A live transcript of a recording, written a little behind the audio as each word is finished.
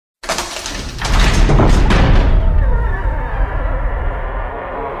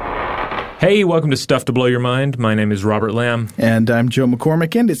Hey, welcome to Stuff to Blow Your Mind. My name is Robert Lamb. And I'm Joe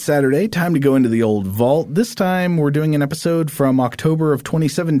McCormick, and it's Saturday. Time to go into the old vault. This time we're doing an episode from October of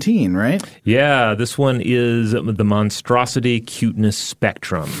 2017, right? Yeah, this one is the Monstrosity Cuteness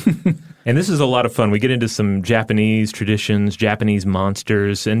Spectrum. And this is a lot of fun. We get into some Japanese traditions, Japanese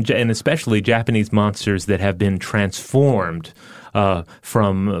monsters, and especially Japanese monsters that have been transformed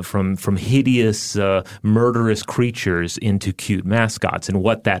from hideous, murderous creatures into cute mascots and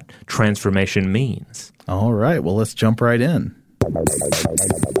what that transformation means. All right. Well, let's jump right in.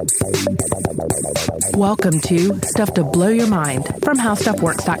 Welcome to Stuff to Blow Your Mind from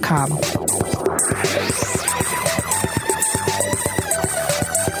HowStuffWorks.com.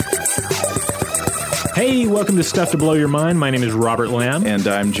 Hey, welcome to Stuff to Blow Your Mind. My name is Robert Lamb. And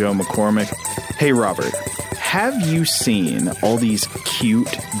I'm Joe McCormick. Hey, Robert. Have you seen all these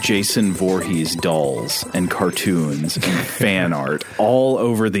cute Jason Voorhees dolls and cartoons and fan art all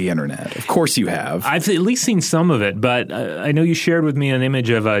over the internet? Of course you have. I've at least seen some of it, but I know you shared with me an image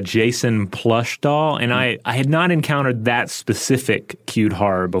of a Jason plush doll, and I had not encountered that specific cute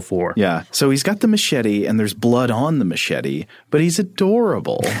horror before. Yeah. So he's got the machete, and there's blood on the machete, but he's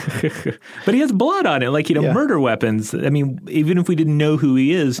adorable. But he has blood on it, like, murder weapons. I mean, even if we didn't know who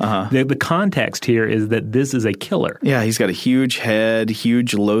he is, the context here is that this is a killer. Yeah, he's got a huge head,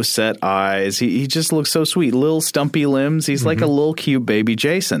 huge low-set eyes. He just looks so sweet. Little stumpy limbs. He's like a little cute baby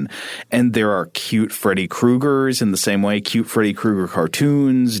Jason. And there are cute Freddy Kruegers in the same way. Cute Freddy Krueger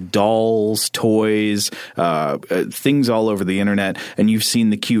cartoons, dolls, toys, things all over the internet. And you've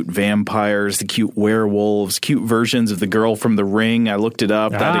seen the cute vampires, the cute werewolves, cute versions of the girl from The Ring. I looked it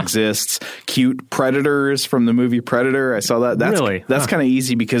up. That exists. Cute predators from the movie Predator. I saw that. That's kind of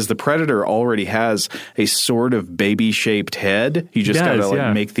easy because the Predator already has a sort of baby-shaped head. You just got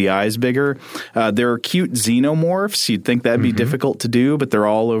to make the eyes bigger. There are cute xenomorphs. You'd think that'd be difficult to do, but they're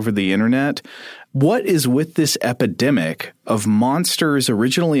all over the internet. What is with this epidemic of monsters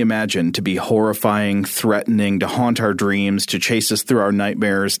originally imagined to be horrifying, threatening, to haunt our dreams, to chase us through our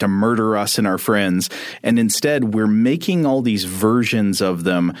nightmares, to murder us and our friends, and instead we're making all these versions of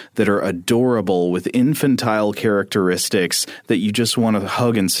them that are adorable with infantile characteristics that you just want to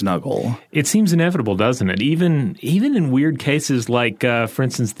hug and snuggle? It seems inevitable, doesn't it? Even in weird cases like, for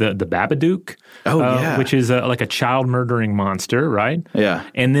instance, the Babadook, which is like a child-murdering monster, right? Yeah.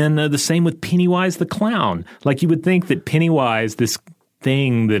 And then the same with Pennywise the clown. Like, you would think that Pennywise, this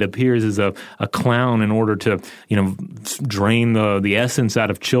thing that appears as a clown in order to, drain the essence out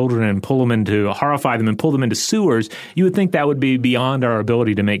of children and horrify them and pull them into sewers, you would think that would be beyond our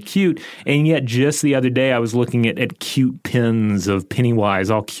ability to make cute. And yet just the other day I was looking at cute pins of Pennywise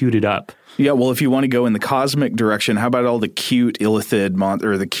all cuted up. Yeah, well, if you want to go in the cosmic direction, how about all the cute Illithid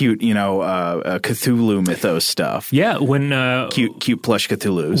or the cute, Cthulhu mythos stuff? Yeah, when cute plush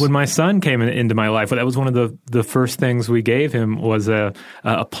Cthulhus. When my son came into my life, that was one of the first things we gave him was a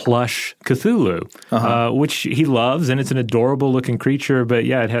plush Cthulhu, which he loves, and it's an adorable looking creature. But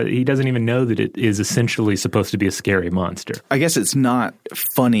yeah, he doesn't even know that it is essentially supposed to be a scary monster. I guess it's not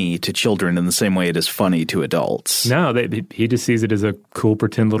funny to children in the same way it is funny to adults. No, he just sees it as a cool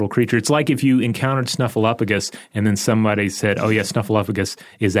pretend little creature. It's like if you encountered Snuffleupagus and then somebody said, oh yeah, Snuffleupagus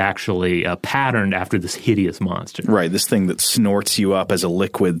is actually patterned after this hideous monster. Right, this thing that snorts you up as a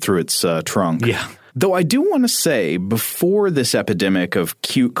liquid through its trunk. Yeah. Though I do want to say, before this epidemic of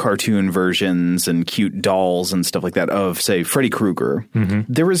cute cartoon versions and cute dolls and stuff like that of, say, Freddy Krueger,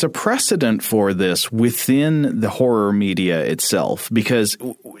 there is a precedent for this within the horror media itself because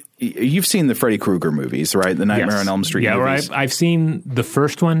you've seen the Freddy Krueger movies, right? The Nightmare on Elm Street movies. Yeah, I've seen the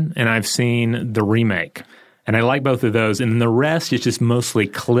first one and I've seen the remake. And I like both of those. And the rest is just mostly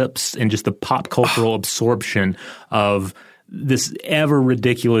clips and just the pop cultural absorption of this ever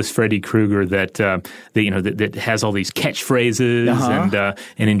ridiculous Freddy Krueger that has all these catchphrases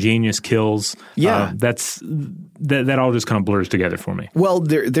and ingenious kills. Yeah, that all just kind of blurs together for me. Well,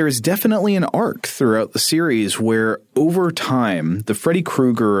 there is definitely an arc throughout the series where over time, the Freddy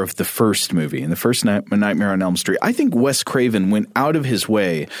Krueger of the first movie and the first Nightmare on Elm Street, I think Wes Craven went out of his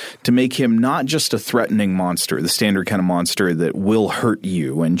way to make him not just a threatening monster, the standard kind of monster that will hurt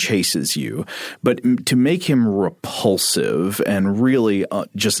you and chases you, but to make him repulsive and really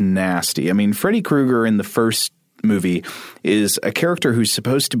just nasty. I mean, Freddy Krueger in the first movie is a character who's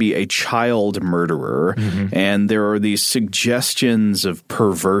supposed to be a child murderer, and there are these suggestions of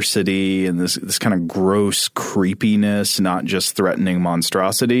perversity and this kind of gross creepiness, not just threatening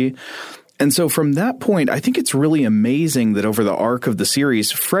monstrosity. And so from that point, I think it's really amazing that over the arc of the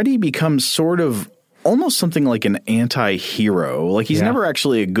series, Freddy becomes sort of almost something like an anti-hero. Like he's never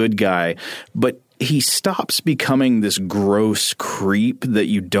actually a good guy, but he stops becoming this gross creep that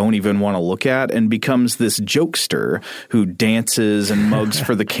you don't even want to look at and becomes this jokester who dances and mugs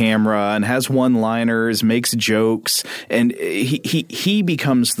for the camera and has one-liners, makes jokes, and he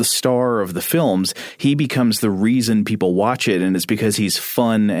becomes the star of the films. He becomes the reason people watch it, and it's because he's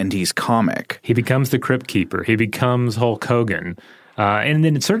fun and he's comic. He becomes the Crypt Keeper. He becomes Hulk Hogan. And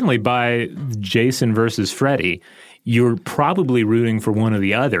then certainly by Jason versus Freddy, you're probably rooting for one or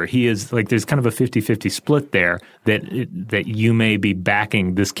the other. He is like there's kind of a 50-50 split there that you may be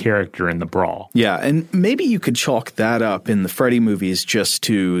backing this character in the brawl. Yeah, and maybe you could chalk that up in the Freddy movies just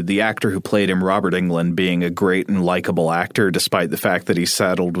to the actor who played him, Robert Englund, being a great and likable actor despite the fact that he's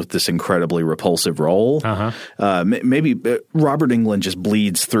saddled with this incredibly repulsive role. Maybe Robert Englund just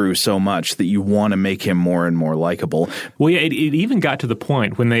bleeds through so much that you want to make him more and more likable. Well, yeah, it even got to the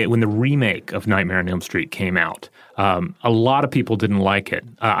point when the remake of Nightmare on Elm Street came out. A lot of people didn't like it.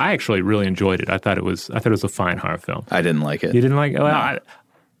 I actually really enjoyed it. I thought it was a fine horror film. I didn't like it. You didn't like it? Well,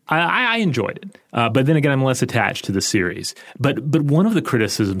 I enjoyed it. But then again, I'm less attached to the series. But one of the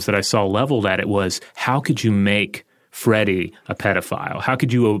criticisms that I saw leveled at it was, how could you make Freddy a pedophile? How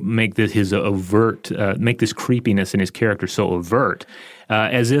could you make this make this creepiness in his character so overt?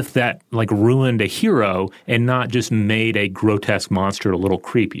 As if that like ruined a hero and not just made a grotesque monster a little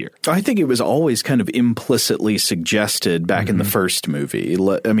creepier. I think it was always kind of implicitly suggested back in the first movie.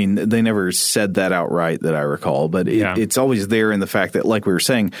 I mean, they never said that outright that I recall, but it's always there in the fact that, like we were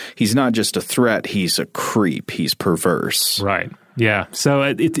saying, he's not just a threat, he's a creep, he's perverse. Right. Yeah. So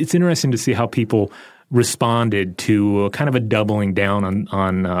it's interesting to see how people responded to kind of a doubling down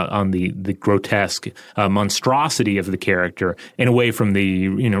on the grotesque monstrosity of the character and away from the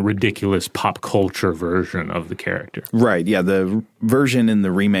ridiculous pop culture version of the character. Right. Yeah. The version in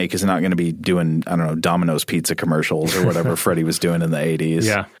the remake is not going to be doing, I don't know, Domino's pizza commercials or whatever Freddy was doing in the 80s.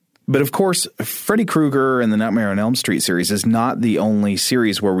 Yeah. But of course, Freddy Krueger and the Nightmare on Elm Street series is not the only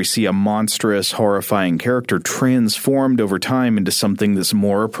series where we see a monstrous, horrifying character transformed over time into something that's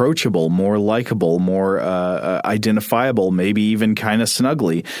more approachable, more likable, more identifiable, maybe even kind of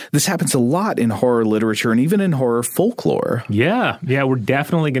snuggly. This happens a lot in horror literature and even in horror folklore. Yeah, we're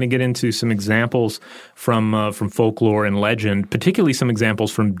definitely going to get into some examples from folklore and legend, particularly some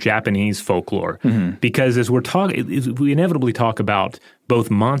examples from Japanese folklore, because as we inevitably talk about both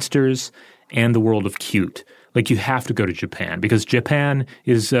monsters and the world of cute. Like, you have to go to Japan because Japan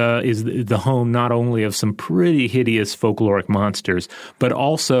is the home not only of some pretty hideous folkloric monsters, but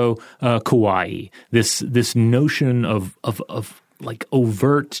also kawaii. This notion of like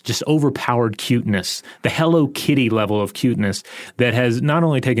overt, just overpowered cuteness, the Hello Kitty level of cuteness that has not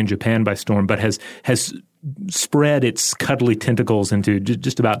only taken Japan by storm, but has spread its cuddly tentacles into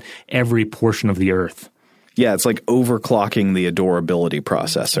just about every portion of the earth. Yeah, it's like overclocking the adorability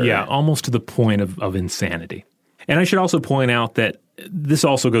processor. Yeah, almost to the point of insanity. And I should also point out that this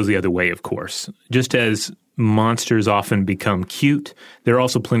also goes the other way, of course. Just as monsters often become cute, there are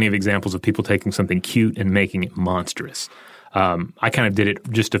also plenty of examples of people taking something cute and making it monstrous. I kind of did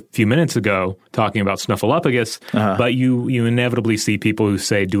it just a few minutes ago talking about Snuffleupagus, but you inevitably see people who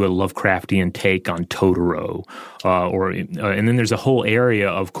say do a Lovecraftian take on Totoro, and then there's a whole area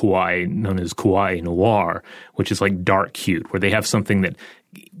of kawaii known as kawaii noir, which is like dark cute, where they have something that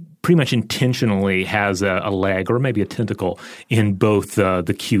pretty much intentionally has a leg or maybe a tentacle in both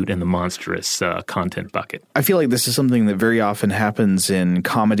the cute and the monstrous content bucket. I feel like this is something that very often happens in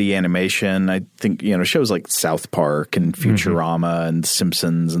comedy animation. I think, shows like South Park and Futurama and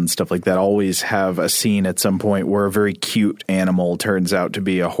Simpsons and stuff like that always have a scene at some point where a very cute animal turns out to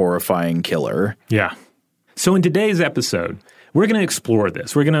be a horrifying killer. Yeah. So in today's episode, we're going to explore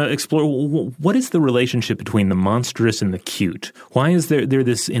this. We're going to explore what is the relationship between the monstrous and the cute. Why is there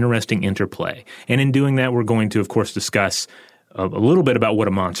this interesting interplay? And in doing that, we're going to, of course, discuss a little bit about what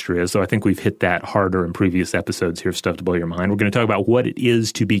a monster is, though I think we've hit that harder in previous episodes here, Stuff to Blow Your Mind. We're going to talk about what it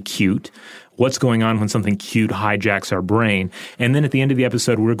is to be cute, what's going on when something cute hijacks our brain, and then at the end of the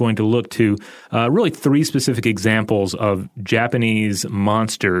episode, we're going to look to really 3 specific examples of Japanese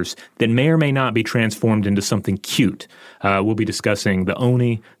monsters that may or may not be transformed into something cute. We'll be discussing the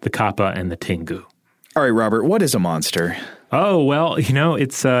Oni, the Kappa, and the Tengu. All right, Robert, what is a monster? Oh, well,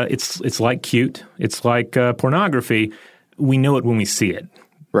 it's like cute. It's like pornography. We know it when we see it.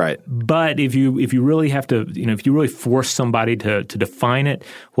 Right. But if you really have to, if you really force somebody to define it,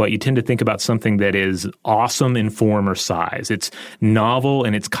 you tend to think about something that is awesome in form or size. It's novel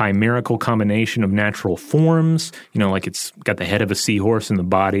in its chimerical combination of natural forms, like it's got the head of a seahorse and the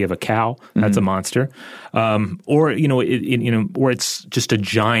body of a cow. That's a monster. Or it's just a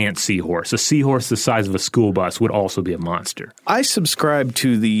giant seahorse. A seahorse the size of a school bus would also be a monster. I subscribe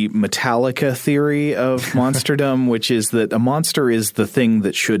to the Metallica theory of monsterdom, which is that a monster is the thing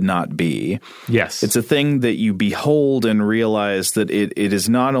that should not be. Yes. It's a thing that you behold and realize that it is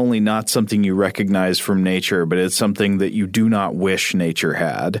not only not something you recognize from nature, but it's something that you do not wish nature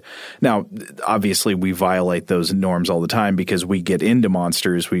had. Now, obviously, we violate those norms all the time because we get into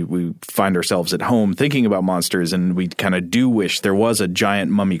monsters. We find ourselves at home thinking about monsters, and we kind of do wish there was a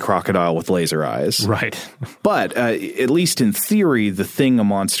giant mummy crocodile with laser eyes. Right. But at least in theory, the thing a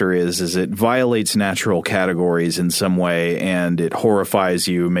monster is it violates natural categories in some way, and it horrifies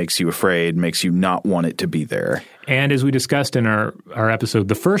you, makes you afraid, makes you not want it to be there. And as we discussed in our episode,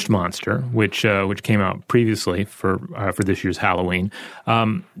 The First Monster, which came out previously for this year's Halloween,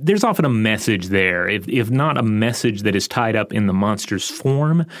 there's often a message there. If not a message that is tied up in the monster's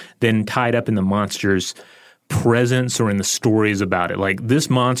form, then tied up in the monster's presence or in the stories about it. Like, this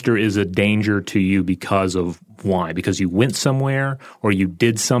monster is a danger to you because of why? Because you went somewhere or you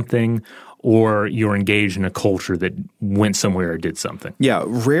did something, or you're engaged in a culture that went somewhere or did something. Yeah,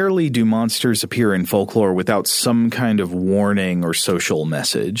 rarely do monsters appear in folklore without some kind of warning or social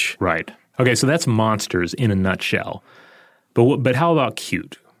message. Right. Okay, so that's monsters in a nutshell. But how about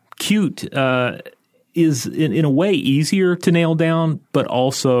cute? Cute is in a way easier to nail down, but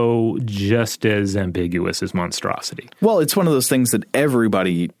also just as ambiguous as monstrosity. Well, it's one of those things that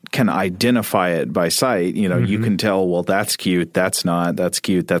everybody can identify it by sight. You can tell, well, that's cute, that's not, that's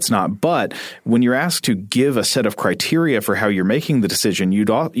cute, that's not. But when you're asked to give a set of criteria for how you're making the decision, you'd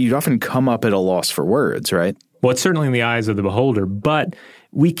often come up at a loss for words, right? Well, it's certainly in the eyes of the beholder, but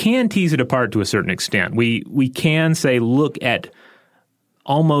we can tease it apart to a certain extent. We can say, look at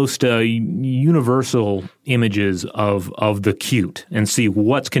almost universal images of the cute and see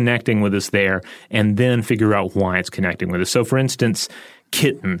what's connecting with us there, and then figure out why it's connecting with us. So, for instance,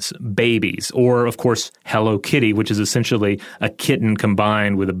 kittens, babies, or, of course, Hello Kitty, which is essentially a kitten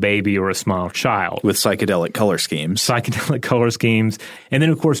combined with a baby or a small child. With psychedelic color schemes. And then,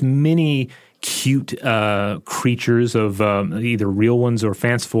 of course, many cute creatures of either real ones or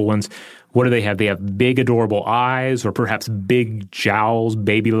fanciful ones. What do they have? They have big, adorable eyes, or perhaps big jowls,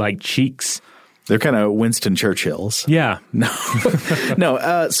 baby-like cheeks. They're kind of Winston Churchills. Yeah. No.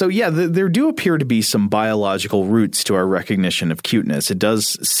 There do appear to be some biological roots to our recognition of cuteness. It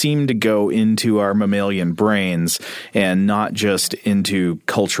does seem to go into our mammalian brains and not just into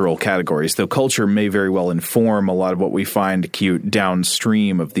cultural categories, though culture may very well inform a lot of what we find cute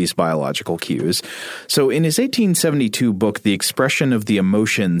downstream of these biological cues. So in his 1872 book, The Expression of the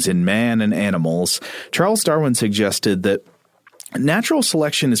Emotions in Man and Animals, Charles Darwin suggested that natural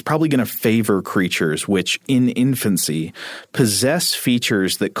selection is probably going to favor creatures which, in infancy, possess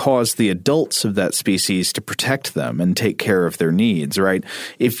features that cause the adults of that species to protect them and take care of their needs, right?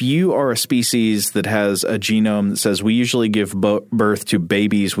 If you are a species that has a genome that says we usually give birth to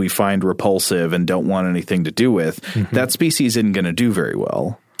babies we find repulsive and don't want anything to do with, that species isn't going to do very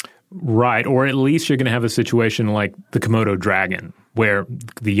well. Right, or at least you're going to have a situation like the Komodo dragon, where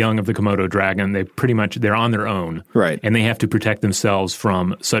the young of the Komodo dragon, they're on their own. Right. And they have to protect themselves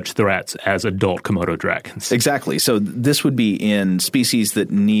from such threats as adult Komodo dragons. Exactly. So this would be in species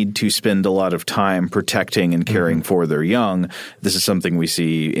that need to spend a lot of time protecting and caring for their young. This is something we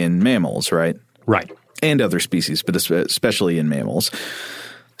see in mammals, right? Right. And other species, but especially in mammals.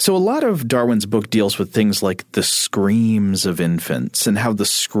 So a lot of Darwin's book deals with things like the screams of infants and how the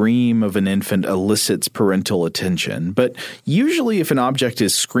scream of an infant elicits parental attention. But usually if an object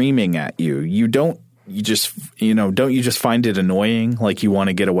is screaming at you, don't you just find it annoying? Like you want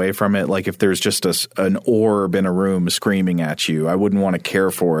to get away from it? Like if there's just an orb in a room screaming at you, I wouldn't want to care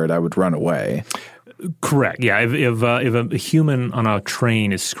for it. I would run away. Correct. Yeah. If a human on a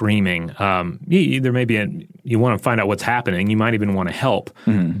train is screaming, there may be you want to find out what's happening. You might even want to help,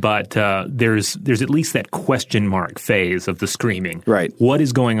 but there's at least that question mark phase of the screaming. Right. What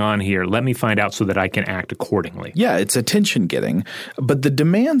is going on here? Let me find out so that I can act accordingly. Yeah, it's attention getting, but the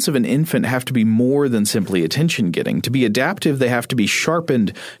demands of an infant have to be more than simply attention getting. To be adaptive, they have to be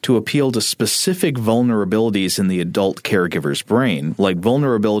sharpened to appeal to specific vulnerabilities in the adult caregiver's brain, like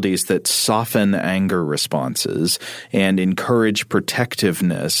vulnerabilities that soften anger anger responses and encourage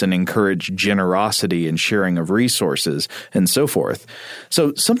protectiveness and encourage generosity and sharing of resources and so forth.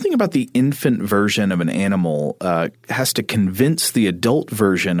 So something about the infant version of an animal has to convince the adult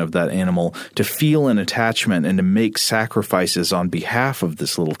version of that animal to feel an attachment and to make sacrifices on behalf of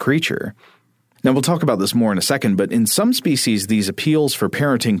this little creature. Now, we'll talk about this more in a second, but in some species, these appeals for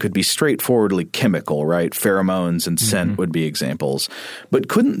parenting could be straightforwardly chemical, right? Pheromones and scent would be examples. But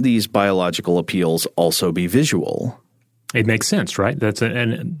couldn't these biological appeals also be visual? It makes sense, right? That's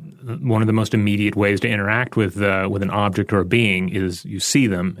one of the most immediate ways to interact with an object or a being is you see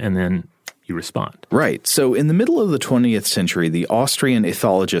them and then you respond. Right. So in the middle of the 20th century, the Austrian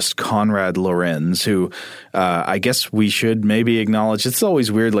ethologist Konrad Lorenz, who I guess we should maybe acknowledge, it's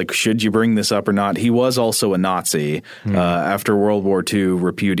always weird, like, should you bring this up or not? He was also a Nazi. After World War II,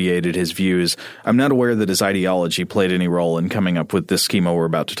 repudiated his views. I'm not aware that his ideology played any role in coming up with this schema we're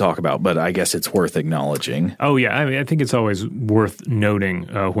about to talk about, but I guess it's worth acknowledging. Oh, yeah. I mean, I think it's always worth noting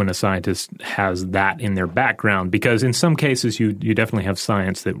when a scientist has that in their background, because in some cases you definitely have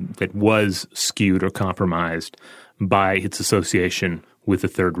science that was skewed or compromised by its association with the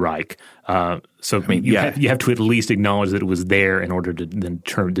Third Reich. So I mean, you have to at least acknowledge that it was there in order to then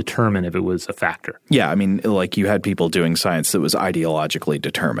determine if it was a factor. Yeah, I mean, like you had people doing science that was ideologically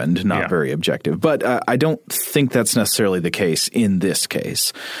determined, not very objective. But I don't think that's necessarily the case in this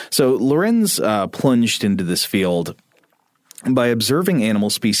case. So Lorenz plunged into this field by observing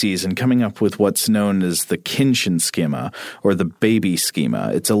animal species and coming up with what's known as the Kindchen schema, or the baby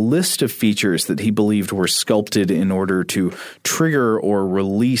schema. It's a list of features that he believed were sculpted in order to trigger or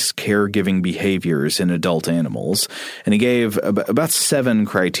release caregiving behaviors in adult animals. And he gave about 7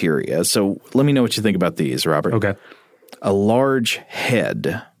 criteria. So let me know what you think about these, Robert. Okay. A large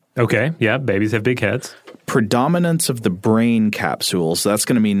head. Okay. Yeah, babies have big heads. Predominance of the brain capsules. That's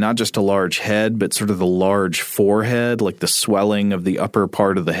going to mean not just a large head, but sort of the large forehead, like the swelling of the upper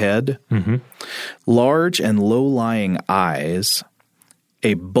part of the head. Large and low-lying eyes.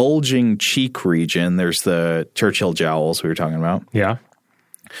 A bulging cheek region. There's the Churchill jowls we were talking about. Yeah.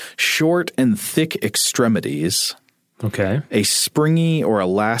 Short and thick extremities. Okay. A springy or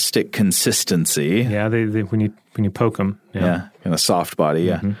elastic consistency. Yeah, they when you poke them. Yeah, and a soft body.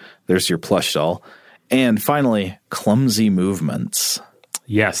 Yeah. There's your plush doll. And finally, clumsy movements.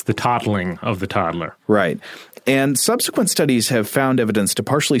 Yes, the toddling of the toddler. Right. And subsequent studies have found evidence to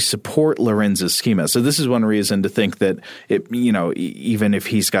partially support Lorenz's schema. So this is one reason to think that, even if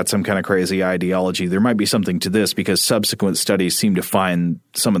he's got some kind of crazy ideology, there might be something to this because subsequent studies seem to find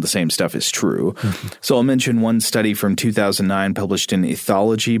some of the same stuff is true. So I'll mention one study from 2009 published in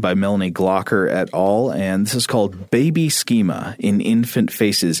Ethology by Melanie Glocker et al. And this is called Baby Schema in Infant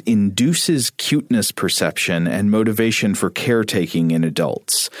Faces Induces Cuteness Perception and Motivation for Caretaking in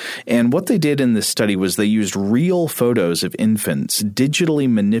Adults. And what they did in this study was they used real photos of infants digitally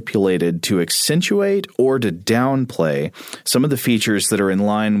manipulated to accentuate or to downplay some of the features that are in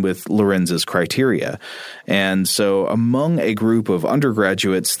line with Lorenz's criteria. And so among a group of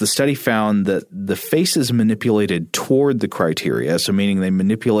undergraduates, the study found that the faces manipulated toward the criteria, so meaning they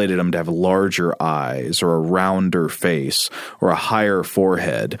manipulated them to have larger eyes or a rounder face or a higher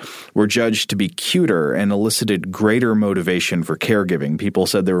forehead, were judged to be cuter and elicited greater motivation for caregiving. People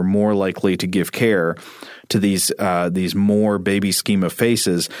said they were more likely to give care to these more baby schema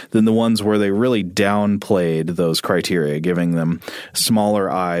faces than the ones where they really downplayed those criteria, giving them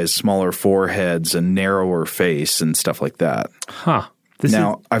smaller eyes, smaller foreheads, a narrower face, and stuff like that. Huh.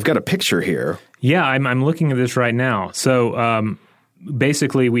 I've got a picture here. Yeah, I'm looking at this right now. So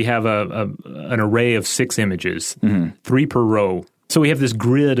basically we have an array of 6 images, 3 per row. So we have this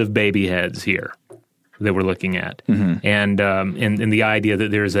grid of baby heads here that we're looking at, and the idea that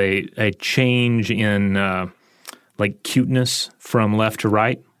there's a change in like cuteness from left to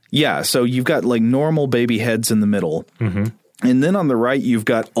right. Yeah, so you've got like normal baby heads in the middle. And then on the right, you've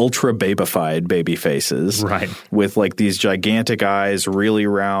got ultra-babified baby faces. Right. With like these gigantic eyes, really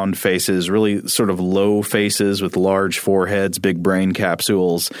round faces, really sort of low faces with large foreheads, big brain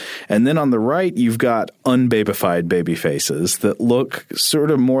capsules. And then on the right, you've got unbabified baby faces that look sort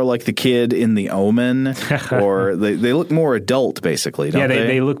of more like the kid in The Omen, or they look more adult, basically, don't they? Yeah,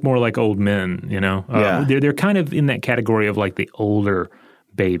 they look more like old men, you know? They're kind of in that category of like the older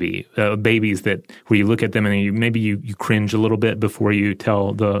babies that where you look at them and maybe you cringe a little bit before you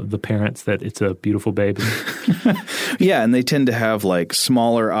tell the parents that it's a beautiful baby. Yeah, and they tend to have like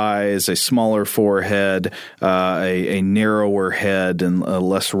smaller eyes, a smaller forehead, a narrower head, and a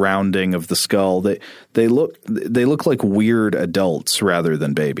less rounding of the skull. They look like weird adults rather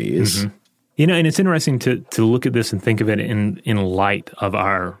than babies. And it's interesting to look at this and think of it in light of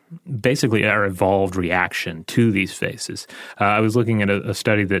our evolved reaction to these faces. I was looking at a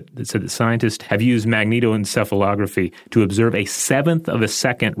study that said that scientists have used magnetoencephalography to observe a 1/7 of a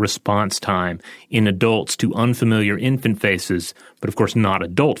second response time in adults to unfamiliar infant faces, but of course not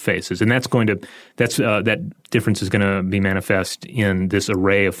adult faces. And that difference is going to be manifest in this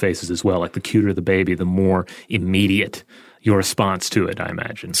array of faces as well. Like the cuter the baby, the more immediate your response to it, I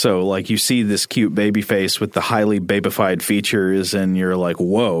imagine. So, like, you see this cute baby face with the highly babyfied features, and you're like,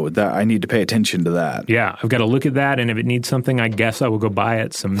 whoa, I need to pay attention to that. Yeah, I've got to look at that, and if it needs something, I guess I will go buy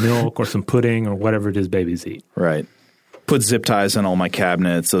it, some milk or some pudding or whatever it is babies eat. Right. Put zip ties on all my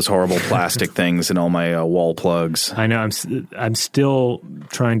cabinets, those horrible plastic things, and all my wall plugs. I know. I'm still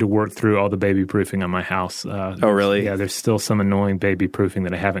trying to work through all the baby proofing on my house. Oh, really? Yeah, there's still some annoying baby proofing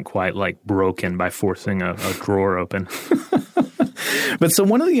that I haven't quite broken by forcing a drawer open. But so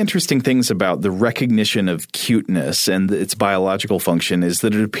one of the interesting things about the recognition of cuteness and its biological function is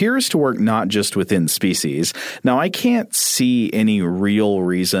that it appears to work not just within species. Now, I can't see any real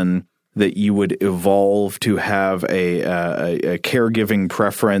reason that you would evolve to have a caregiving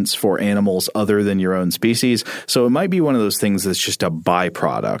preference for animals other than your own species. So it might be one of those things that's just a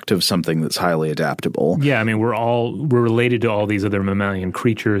byproduct of something that's highly adaptable. Yeah, I mean, we're related to all these other mammalian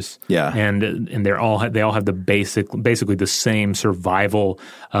creatures. Yeah, and they all have the basically the same survival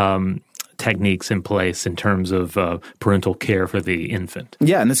techniques in place in terms of parental care for the infant.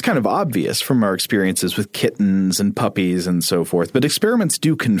 Yeah, and it's kind of obvious from our experiences with kittens and puppies and so forth. But experiments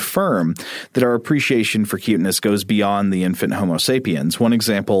do confirm that our appreciation for cuteness goes beyond the infant Homo sapiens. One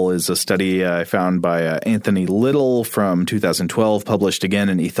example is a study I found by Anthony Little from 2012, published again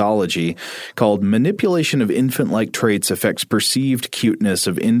in Ethology, called Manipulation of Infant-Like Traits Affects Perceived Cuteness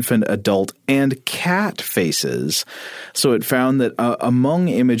of Infant, Adult, and Cat Faces. So it found that among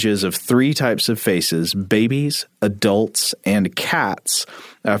images of 3 types of faces: babies, adults, and cats.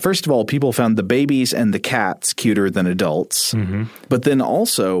 First of all, people found the babies and the cats cuter than adults. Mm-hmm. But then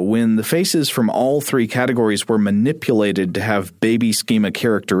also, when the faces from all 3 categories were manipulated to have baby schema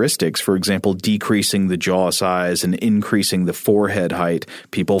characteristics, for example, decreasing the jaw size and increasing the forehead height,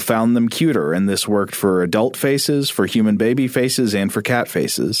 people found them cuter. And this worked for adult faces, for human baby faces, and for cat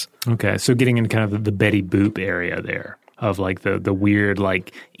faces. Okay, so getting into kind of the Betty Boop area there of the weird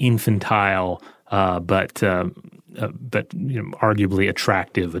infantile but arguably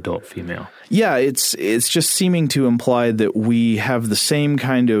attractive adult female. Yeah, it's just seeming to imply that we have the same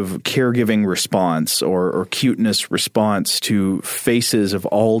kind of caregiving response or cuteness response to faces of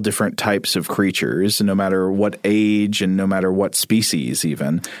all different types of creatures, no matter what age and no matter what species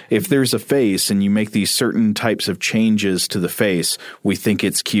even. If there's a face and you make these certain types of changes to the face, we think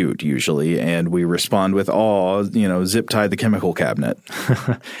it's cute usually, and we respond with awe, zip tie the chemical cabinet.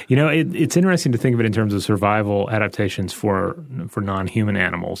 It's interesting to think of it in terms of survival adaptations for non-human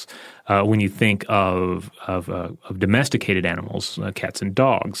animals. When you think of domesticated animals, cats and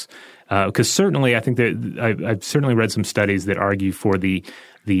dogs, because certainly I think that I've certainly read some studies that argue for the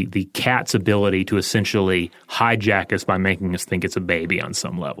cat's ability to essentially hijack us by making us think it's a baby on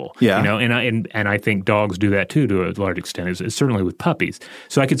some level. Yeah, and I think dogs do that too to a large extent. It's certainly with puppies.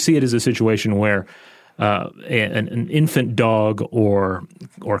 So I could see it as a situation where an infant dog or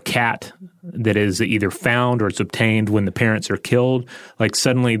cat that is either found or it's obtained when the parents are killed,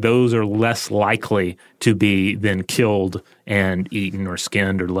 suddenly those are less likely to be then killed and eaten or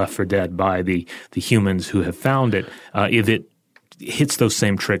skinned or left for dead by the humans who have found it if it hits those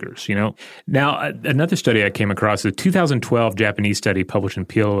same triggers, Now, another study I came across, a 2012 Japanese study published in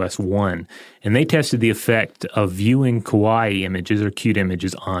PLOS One, and they tested the effect of viewing kawaii images or cute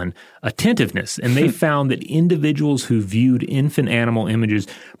images on attentiveness. And they found that individuals who viewed infant animal images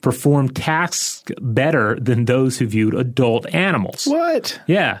performed tasks better than those who viewed adult animals. What?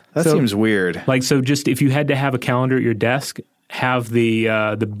 Yeah. That seems weird. So just if you had to have a calendar at your desk, have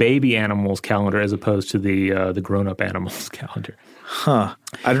the baby animals calendar as opposed to the grown-up animals calendar. Huh.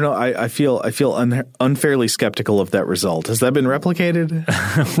 I don't know. I feel unfairly skeptical of that result. Has that been replicated?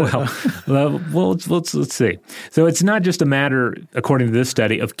 well, let's see. So it's not just a matter, according to this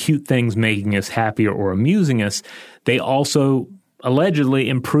study, of cute things making us happy or amusing us. They also allegedly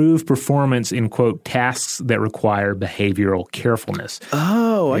improve performance in, quote, tasks that require behavioral carefulness.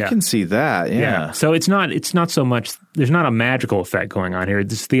 Oh, Oh, I can see that. Yeah. So it's not so much, there's not a magical effect going on here.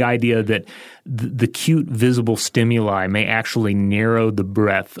 It's the idea that the cute visible stimuli may actually narrow the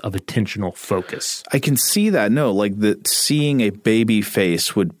breadth of attentional focus. I can see that. No, like that seeing a baby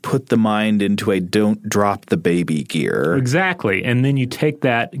face would put the mind into a don't drop the baby gear. Exactly. And then you take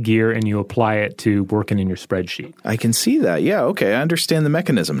that gear and you apply it to working in your spreadsheet. I can see that. Yeah, okay. I understand the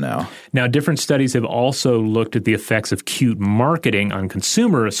mechanism now. Now, different studies have also looked at the effects of cute marketing on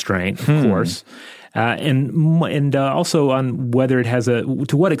consumer restraint, of course. And also on whether it has to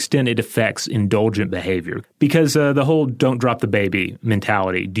what extent it affects indulgent behavior. Because the whole don't drop the baby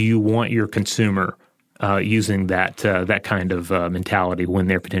mentality, do you want your consumer using that kind of mentality when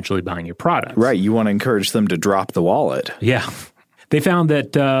they're potentially buying your products? Right. You want to encourage them to drop the wallet. Yeah. They found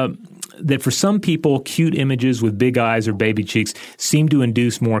that for some people, cute images with big eyes or baby cheeks seem to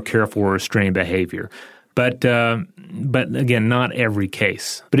induce more careful or restrained behavior. But again, not every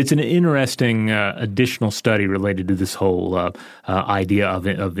case. But it's an interesting additional study related to this whole idea of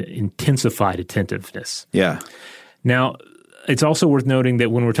intensified attentiveness. Yeah. Now, it's also worth noting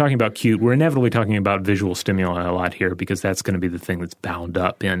that when we're talking about cute, we're inevitably talking about visual stimuli a lot here because that's going to be the thing that's bound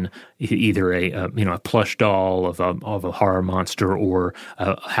up in either a plush doll of a horror monster or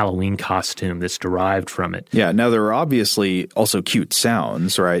a Halloween costume that's derived from it. Yeah. Now, there are obviously also cute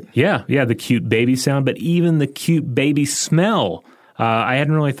sounds, right? Yeah, the cute baby sound, but even the cute baby smell. I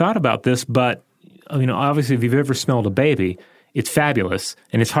hadn't really thought about this, but obviously, if you've ever smelled a baby, it's fabulous,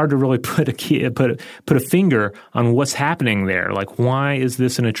 and it's hard to really put a finger on what's happening there. Like, why is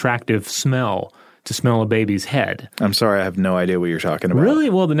this an attractive smell to smell a baby's head? I'm sorry, I have no idea what you're talking about. Really?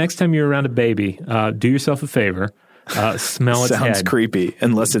 Well, the next time you're around a baby, do yourself a favor, smell its head. Sounds creepy,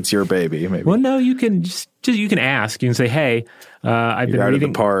 unless it's your baby, maybe. Well, no, you can just you can ask. You can say, "Hey, I've been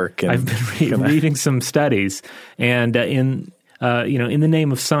reading the park. I've been reading some studies, and in the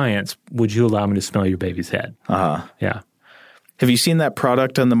name of science, would you allow me to smell your baby's head?" Yeah. Have you seen that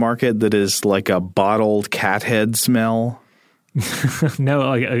product on the market that is like a bottled cat head smell? No,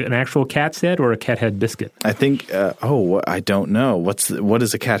 like an actual cat's head or a cat head biscuit? I think, I don't know. What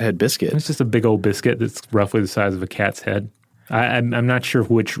is a cat head biscuit? It's just a big old biscuit that's roughly the size of a cat's head. I'm not sure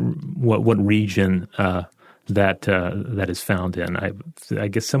what region that is found in. I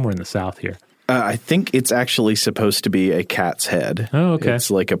guess somewhere in the South here. I think it's actually supposed to be a cat's head. Oh, okay.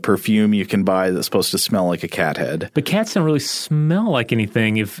 It's like a perfume you can buy that's supposed to smell like a cat head. But cats don't really smell like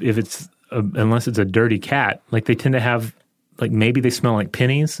anything if it's unless it's a dirty cat. Like they tend to have, like maybe they smell like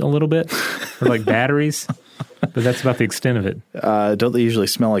pennies a little bit or like batteries. But that's about the extent of it. Don't they usually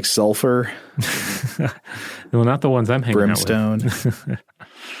smell like sulfur? Well, not the ones I'm hanging Brimstone. out with.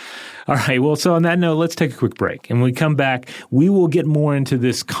 All right. Well, so on that note, let's take a quick break. And when we come back, we will get more into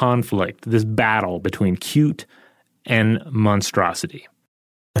this conflict, this battle between cute and monstrosity.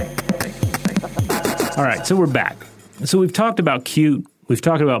 All right. So we're back. So we've talked about cute. We've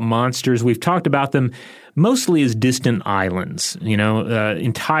talked about monsters. We've talked about them mostly as distant islands,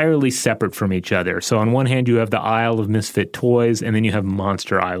 entirely separate from each other. So on one hand, you have the Isle of Misfit Toys, and then you have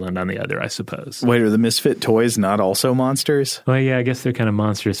Monster Island on the other, I suppose. Wait, are the Misfit Toys not also monsters? Well, yeah, I guess they're kind of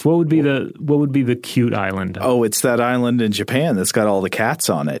monstrous. What would be the cute island? Oh, it's that island in Japan that's got all the cats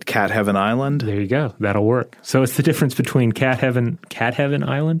on it. Cat Heaven Island. There you go. That'll work. So it's the difference between Cat Heaven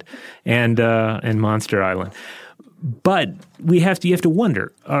Island and Monster Island. But you have to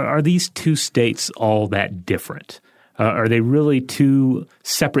wonder, are these two states all that different? Are they really two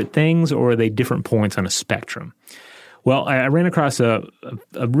separate things, or are they different points on a spectrum? Well, I ran across a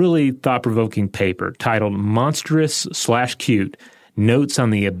really thought-provoking paper titled Monstrous/Cute, Notes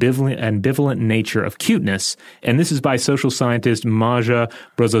on the Ambivalent Nature of Cuteness, and this is by social scientist Maja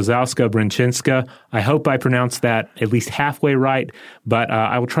Brozowska-Branchinska. I hope I pronounced that at least halfway right, but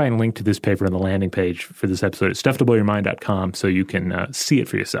I will try and link to this paper on the landing page for this episode at stufftoblowyourmind.com so you can see it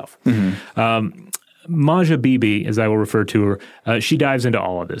for yourself. Mm-hmm. Maja Bibi, as I will refer to her, she dives into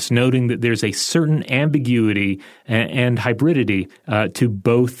all of this, noting that there's a certain ambiguity and hybridity to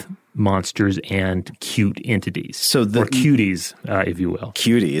both monsters and cute entities, or cuties, if you will.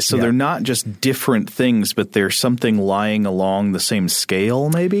 Cuties. So they're not just different things, but they're something lying along the same scale,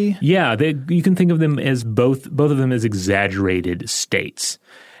 maybe? Yeah, you can think of them as both of them as exaggerated states.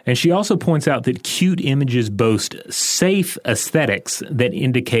 And she also points out that cute images boast safe aesthetics that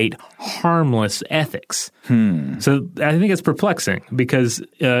indicate harmless ethics. So I think it's perplexing because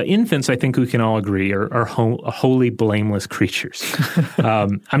infants, I think we can all agree, are wholly blameless creatures.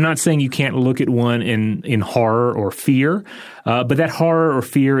 I'm not saying you can't look at one in horror or fear, but that horror or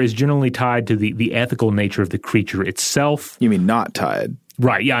fear is generally tied to the ethical nature of the creature itself. You mean not tied?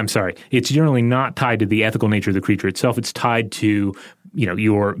 Right. Yeah, I'm sorry. It's generally not tied to the ethical nature of the creature itself. It's tied to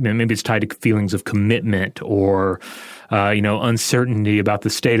maybe it's tied to feelings of commitment or uncertainty about the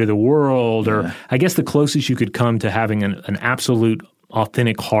state of the world, or I guess the closest you could come to having an absolute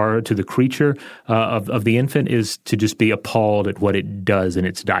authentic horror to the creature of the infant is to just be appalled at what it does in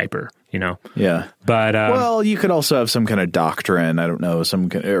its diaper. Yeah. But well, you could also have some kind of doctrine. I don't know, some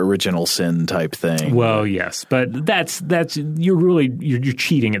original sin type thing. Well, yes, but that's you're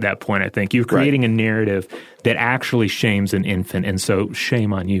cheating at that point. I think you're creating a narrative that actually shames an infant, and so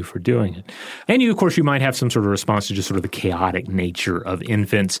shame on you for doing it. And of course, you might have some sort of response to just sort of the chaotic nature of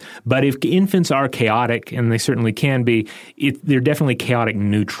infants. But if infants are chaotic, and they certainly can be, they're definitely chaotic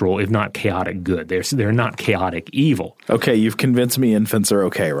neutral, if not chaotic good. They're not chaotic evil. Okay, you've convinced me infants are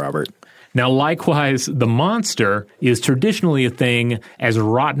okay, Robert. Now, likewise, the monster is traditionally a thing as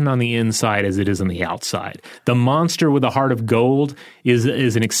rotten on the inside as it is on the outside. The monster with a heart of gold is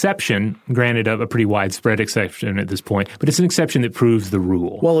an exception, granted a pretty widespread exception at this point, but it's an exception that proves the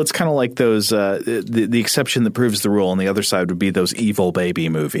rule. Well, it's kind of like those the exception that proves the rule on the other side would be those evil baby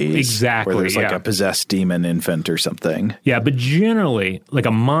movies. Exactly. Where there's like a possessed demon infant or something. Yeah, but generally, like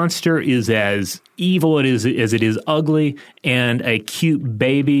a monster is as evil as it is ugly, and a cute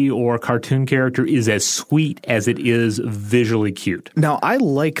baby or cartoon character is as sweet as it is visually cute. Now, I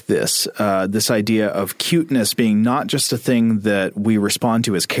like this idea of cuteness being not just a thing that we respond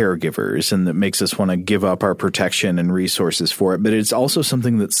to as caregivers and that makes us want to give up our protection and resources for it, but it's also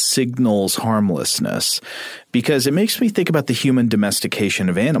something that signals harmlessness. Because it makes me think about the human domestication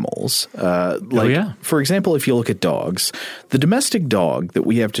of animals. For example, if you look at dogs, the domestic dog that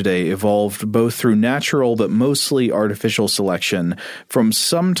we have today evolved both through natural but mostly artificial selection from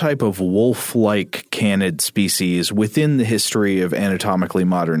some type of wolf-like canid species within the history of anatomically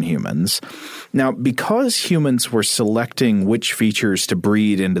modern humans. Now, because humans were selecting which features to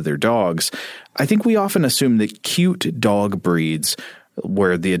breed into their dogs, I think we often assume that cute dog breeds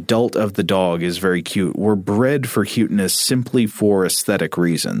where the adult of the dog is very cute, were bred for cuteness simply for aesthetic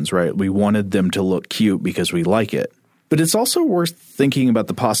reasons, right? We wanted them to look cute because we like it. But it's also worth thinking about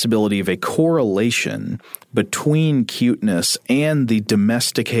the possibility of a correlation between cuteness and the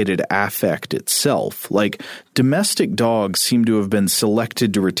domesticated affect itself. Like, domestic dogs seem to have been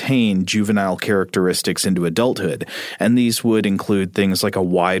selected to retain juvenile characteristics into adulthood, and these would include things like a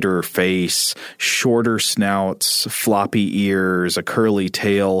wider face, shorter snouts, floppy ears, a curly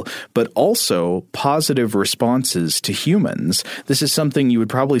tail, but also positive responses to humans. This is something you would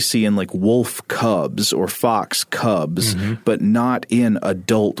probably see in like wolf cubs or fox cubs, but not in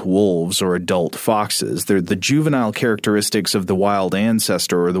adult wolves or adult foxes. They're the juvenile characteristics of the wild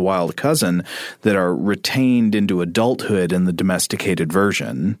ancestor or the wild cousin that are retained into adulthood in the domesticated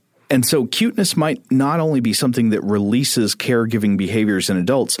version. And so cuteness might not only be something that releases caregiving behaviors in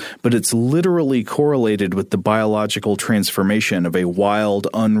adults, but it's literally correlated with the biological transformation of a wild,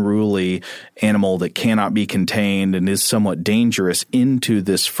 unruly animal that cannot be contained and is somewhat dangerous into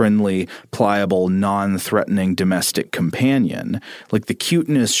this friendly, pliable, non-threatening domestic companion. Like, the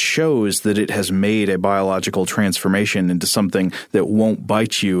cuteness shows that it has made a biological transformation into something that won't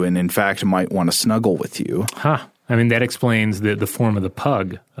bite you and in fact might want to snuggle with you. Huh. I mean, that explains the form of the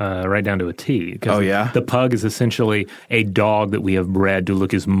pug right down to a T. Oh, yeah? The pug is essentially a dog that we have bred to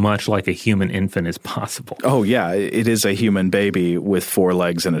look as much like a human infant as possible. Oh, yeah. It is a human baby with 4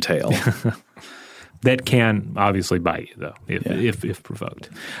 legs and a tail. That can obviously bite you, though, if provoked.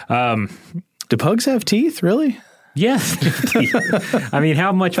 Do pugs have teeth, really? Yes. I mean,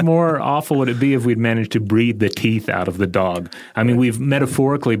 how much more awful would it be if we'd managed to breed the teeth out of the dog? I mean, we've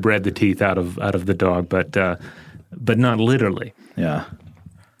metaphorically bred the teeth out of the dog, but not literally. Yeah.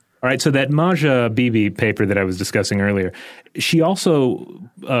 All right, so that Maja Bibi paper that I was discussing earlier, she also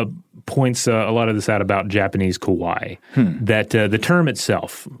points a lot of this out about Japanese kawaii, that the term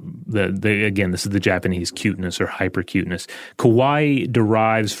itself, again, this is the Japanese cuteness or hyper-cuteness. Kawaii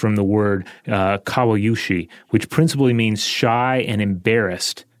derives from the word kawayushi, which principally means shy and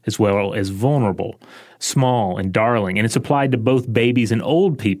embarrassed as well as vulnerable, small and darling, and it's applied to both babies and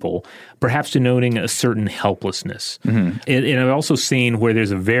old people, perhaps denoting a certain helplessness. And I've also seen where there's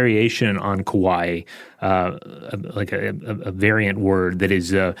a variation on kawaii, like a variant word that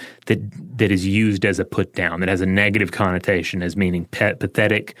is used as a put down, that has a negative connotation as meaning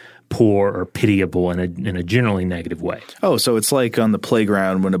pathetic, poor, or pitiable in a generally negative way. Oh, so it's like on the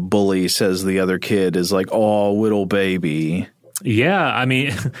playground when a bully says the other kid is like, "Oh, little baby." Yeah, I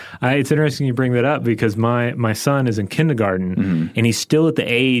mean, it's interesting you bring that up because my son is in kindergarten, and he's still at the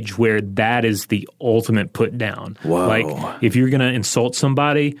age where that is the ultimate put down. Whoa. Like, if you're going to insult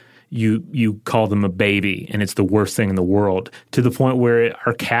somebody, you call them a baby, and it's the worst thing in the world, to the point where if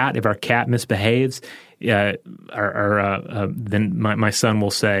our cat misbehaves, then my son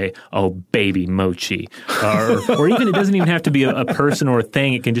will say, "Oh, baby mochi," or even it doesn't even have to be a person or a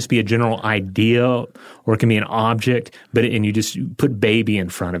thing. It can just be a general idea, or it can be an object. And you just put "baby" in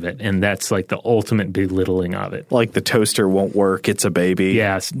front of it, and that's like the ultimate belittling of it. Like the toaster won't work; it's a baby.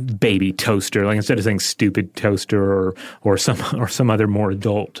 Yeah, it's baby toaster. Like instead of saying "stupid toaster" or some other more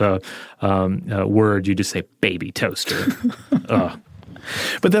adult word, you just say "baby toaster."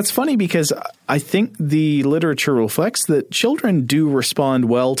 But that's funny because I think the literature reflects that children do respond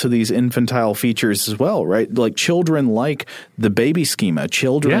well to these infantile features as well, right? Like children like the baby schema.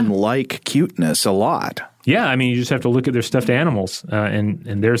 Children like cuteness a lot. Yeah, I mean, you just have to look at their stuffed animals,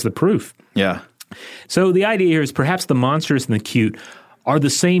 and there's the proof. Yeah. So the idea here is perhaps the monstrous and the cute are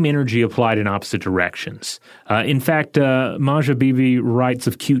the same energy applied in opposite directions. In fact, Maja Bibi writes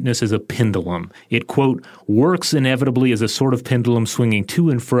of cuteness as a pendulum. It, quote, works inevitably as a sort of pendulum swinging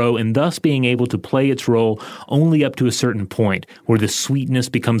to and fro and thus being able to play its role only up to a certain point where the sweetness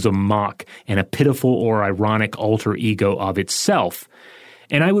becomes a mock and a pitiful or ironic alter ego of itself.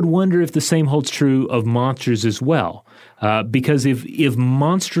 And I would wonder if the same holds true of monsters as well. Because if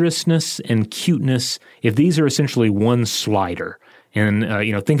monstrousness and cuteness, if these are essentially one slider, and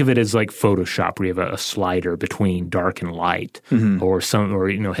think of it as like Photoshop, where you have a slider between dark and light, or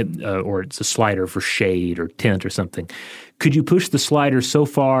it's a slider for shade or tint or something. Could you push the slider so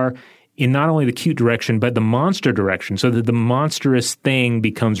far in not only the cute direction but the monster direction, so that the monstrous thing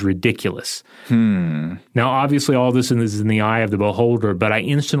becomes ridiculous? Now, obviously, all this is in the eye of the beholder, but I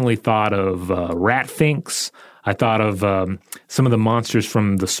instantly thought of rat finks. I thought of some of the monsters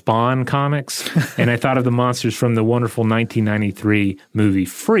from the Spawn comics, and I thought of the monsters from the wonderful 1993 movie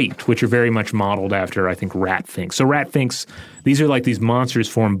Freaked, which are very much modeled after, I think, rat finks. So rat finks, these are like these monsters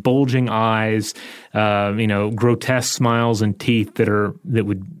form bulging eyes, grotesque smiles and teeth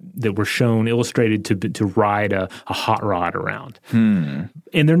that were shown illustrated to ride a hot rod around. And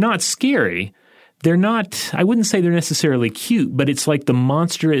they're not scary. They're not – I wouldn't say they're necessarily cute, but it's like the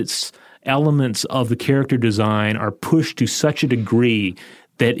monstrous – elements of the character design are pushed to such a degree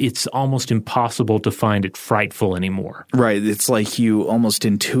that it's almost impossible to find it frightful anymore. Right. It's like you almost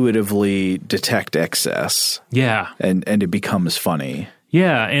intuitively detect excess. Yeah. And it becomes funny.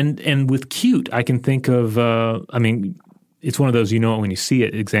 Yeah. And with cute, I can think of it's one of those you know it when you see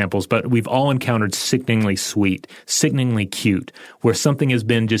it examples, but we've all encountered sickeningly sweet, sickeningly cute, where something has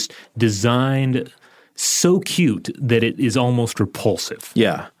been just designed so cute that it is almost repulsive.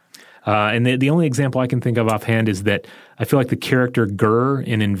 Yeah. And the only example I can think of offhand is that I feel like the character Gurr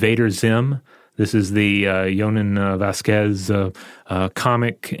in Invader Zim, this is the Yonan Vasquez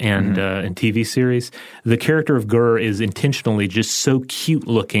comic and TV series, the character of Gurr is intentionally just so cute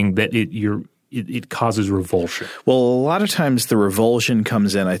looking that it causes revulsion. Well, a lot of times the revulsion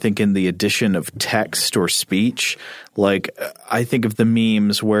comes in, I think, in the addition of text or speech. Like, I think of the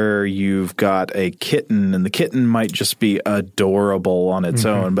memes where you've got a kitten, and the kitten might just be adorable on its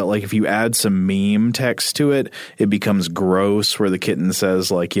own. But, like, if you add some meme text to it, it becomes gross, where the kitten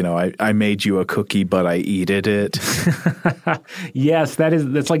says, like, I made you a cookie, but I eated it. Yes,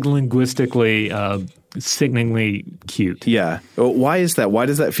 that's like linguistically sickeningly cute. Yeah. Why is that? Why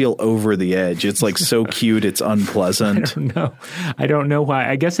does that feel over the edge? It's like so cute, it's unpleasant. I don't know why.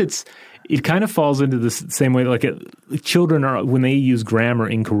 I guess it kind of falls into the same way like children are, when they use grammar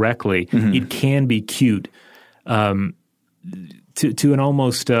incorrectly, it can be cute to an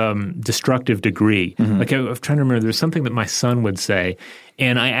almost destructive degree. Like I'm trying to remember, there's something that my son would say,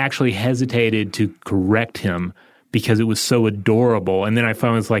 and I actually hesitated to correct him because it was so adorable. And then I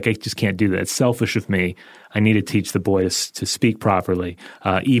finally was like, I just can't do that. It's selfish of me. I need to teach the boy to speak properly,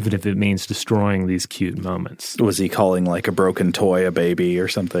 even if it means destroying these cute moments. Was he calling like a broken toy a baby or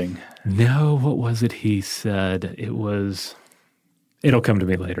something? No, what was it he said? It'll come to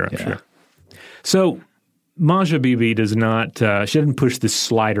me later, I'm sure. So Maja Bibi does not she doesn't push this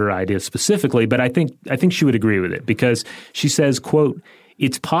slider idea specifically, but I think she would agree with it because she says, quote,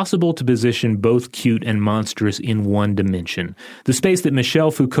 "It's possible to position both cute and monstrous in one dimension, the space that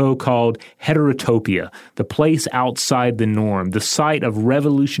Michel Foucault called heterotopia, the place outside the norm, the site of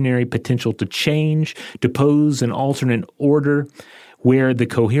revolutionary potential to change, to pose an alternate order, where the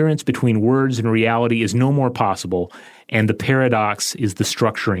coherence between words and reality is no more possible, and the paradox is the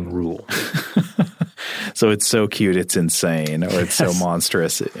structuring rule." So it's so cute, it's insane, or it's so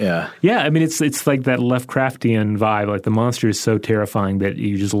monstrous. Yeah. Yeah, I mean, it's like that Lovecraftian vibe. Like the monster is so terrifying that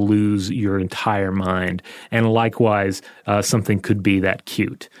you just lose your entire mind. And likewise, something could be that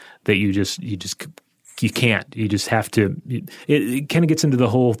cute that you just can't. You just have to it kind of gets into the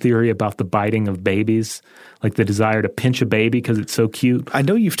whole theory about the biting of babies, like the desire to pinch a baby because it's so cute. I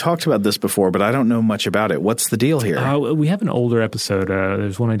know you've talked about this before, but I don't know much about it. What's the deal here? We have an older episode.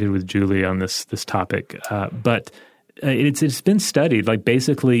 There's one I did with Julie on this topic, but it's been studied. Like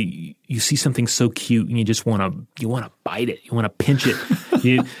basically, you see something so cute and you just want to bite it. You want to pinch it.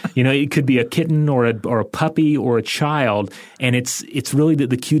 you know, it could be a kitten or a puppy or a child, and it's really that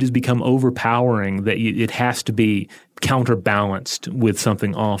the cute has become overpowering that it has to be counterbalanced with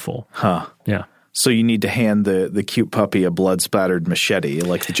something awful. Huh? Yeah. So you need to hand the cute puppy a blood-splattered machete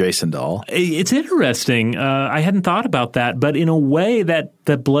like the Jason doll. It's interesting. I hadn't thought about that, but in a way that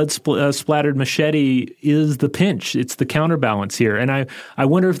blood-splattered machete is the pinch. It's the counterbalance here. And I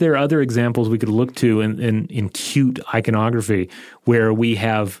wonder if there are other examples we could look to in cute iconography where we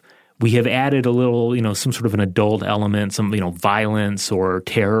have added a little, some sort of an adult element, some, violence or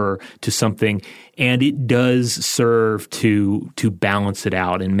terror to something, and it does serve to balance it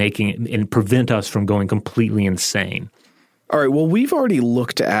out and and prevent us from going completely insane. All right, well, we've already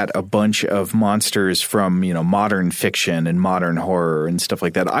looked at a bunch of monsters from, modern fiction and modern horror and stuff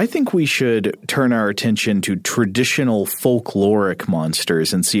like that. I think we should turn our attention to traditional folkloric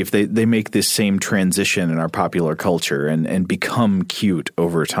monsters and see if they make this same transition in our popular culture and become cute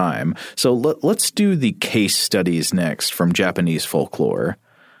over time. So let's do the case studies next from Japanese folklore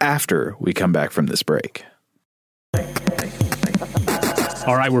after we come back from this break.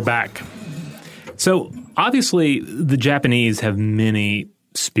 All right, we're back. So obviously, the Japanese have many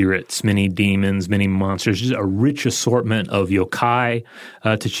spirits, many demons, many monsters, just a rich assortment of yokai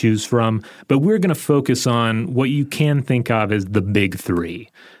to choose from. But we're going to focus on what you can think of as the big three: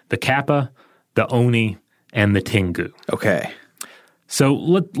 the kappa, the oni, and the tengu. Okay. So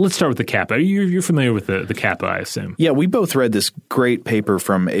let's start with the kappa. You're familiar with the kappa, I assume. Yeah, we both read this great paper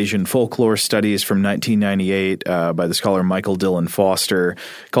from Asian Folklore Studies from 1998 by the scholar Michael Dillon Foster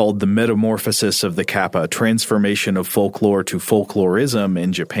called The Metamorphosis of the Kappa, Transformation of Folklore to Folklorism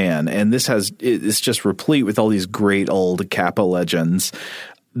in Japan. And it's just replete with all these great old kappa legends.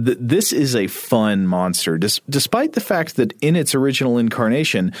 This is a fun monster, despite the fact that in its original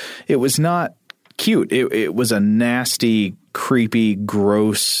incarnation, it was not cute. It was a nasty, creepy,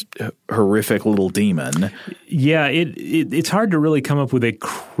 gross, horrific little demon. Yeah, it's hard to really come up with a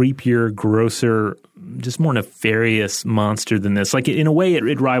creepier, grosser, just more nefarious monster than this. Like in a way,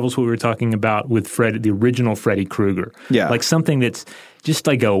 it rivals what we were talking about with the original Freddy Krueger. Yeah, like something that's just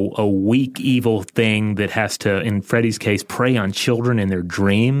like a weak, evil thing that has to, in Freddy's case, prey on children in their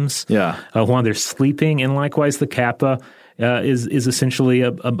dreams. Yeah, while they're sleeping, and likewise the kappa. Is essentially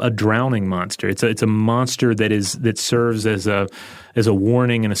a drowning monster. It's a monster that serves as a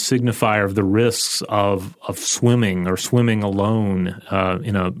warning and a signifier of the risks of swimming or swimming alone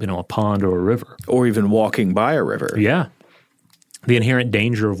in a pond or a river, or even walking by a river. Yeah, the inherent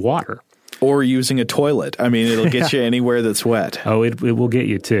danger of water. Or using a toilet. I mean, it'll get you anywhere that's wet. Oh, it will get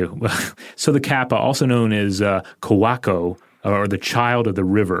you too. So the kappa, also known as kawako, or the child of the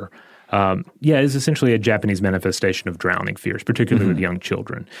river. Is essentially a Japanese manifestation of drowning fears, particularly with young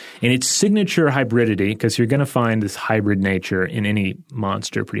children. And its signature hybridity, because you're going to find this hybrid nature in any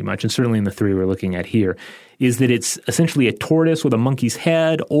monster pretty much, and certainly in the three we're looking at here, is that it's essentially a tortoise with a monkey's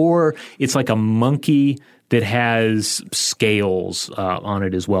head, or it's like a monkey that has scales on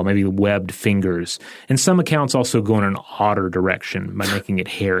it as well, maybe webbed fingers. And some accounts also go in an otter direction by making it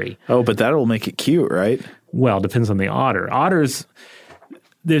hairy. Oh, but that'll make it cute, right? Well, it depends on the otter. Otters...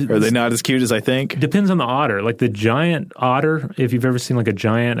 Are they not as cute as I think? Depends on the otter. Like the giant otter, if you've ever seen like a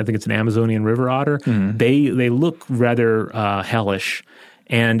giant, I think it's an Amazonian river otter, they look rather hellish.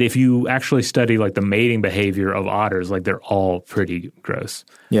 And if you actually study like the mating behavior of otters, like they're all pretty gross.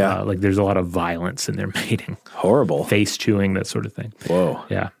 Yeah. Like there's a lot of violence in their mating. Horrible. Face chewing, that sort of thing. Whoa.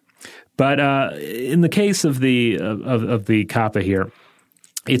 Yeah. But in the case of the kappa here,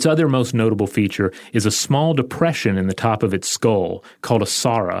 its other most notable feature is a small depression in the top of its skull called a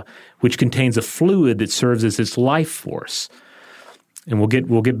sara, which contains a fluid that serves as its life force. And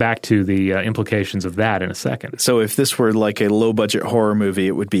we'll get back to the implications of that in a second. So if this were like a low-budget horror movie,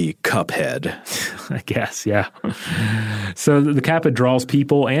 it would be Cuphead. I guess, yeah. So the kappa draws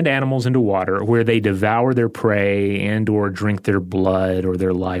people and animals into water where they devour their prey and or drink their blood or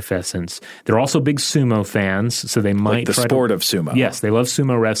their life essence. They're also big sumo fans, so they might like the sport of sumo. Yes, they love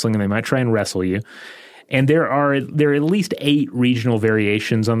sumo wrestling, and they might try and wrestle you. And there are at least 8 regional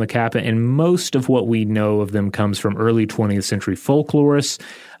variations on the kappa, and most of what we know of them comes from early 20th century folklorists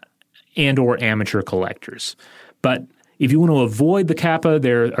and or amateur collectors. But If you want to avoid the kappa,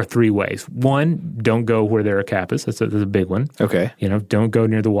 there are 3 ways. 1, don't go where there are kappas. That's a big one. Okay. Don't go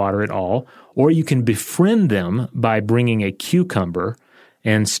near the water at all. Or you can befriend them by bringing a cucumber.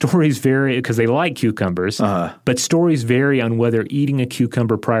 And stories vary because they like cucumbers, but stories vary on whether eating a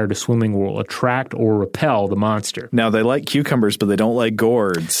cucumber prior to swimming will attract or repel the monster. Now, they like cucumbers, but they don't like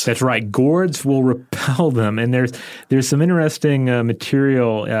gourds. That's right. Gourds will repel them. And there's some interesting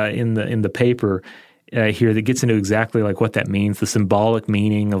material in the paper here that gets into exactly like what that means, the symbolic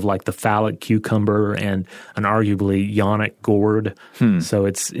meaning of like the phallic cucumber and an arguably yonic gourd. So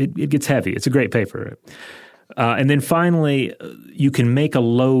it gets heavy. It's a great paper. And then finally, you can make a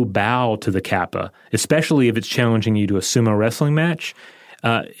low bow to the kappa, especially if it's challenging you to a sumo wrestling match.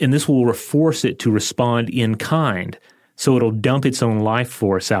 And this will force it to respond in kind. So it'll dump its own life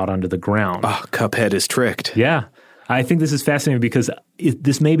force out onto the ground. Oh, Cuphead is tricked. Yeah. I think this is fascinating because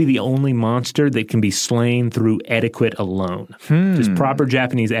this may be the only monster that can be slain through etiquette alone. Just proper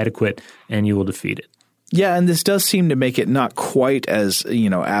Japanese etiquette, and you will defeat it. Yeah, and this does seem to make it not quite as,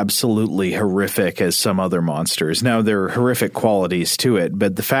 absolutely horrific as some other monsters. Now, there are horrific qualities to it,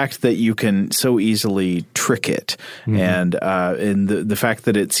 but the fact that you can so easily trick it and the fact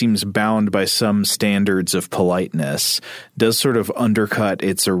that it seems bound by some standards of politeness does sort of undercut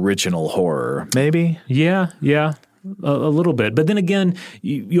its original horror. Maybe? Yeah, a little bit. But then again,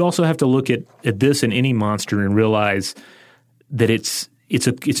 you also have to look at this in any monster and realize that it's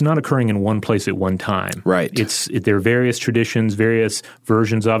not occurring in one place at one time. Right. There are various traditions, various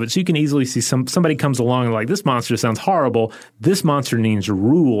versions of it. So you can easily see somebody comes along and like, this monster sounds horrible. This monster needs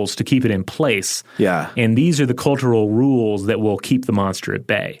rules to keep it in place. Yeah. And these are the cultural rules that will keep the monster at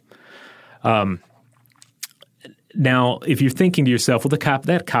bay. Now, if you're thinking to yourself, well,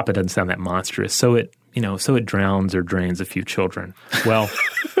 that kappa doesn't sound that monstrous, so it drowns or drains a few children. Well,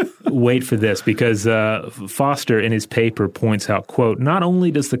 wait for this, because Foster in his paper points out, quote, not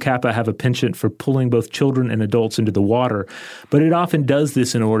only does the kappa have a penchant for pulling both children and adults into the water, but it often does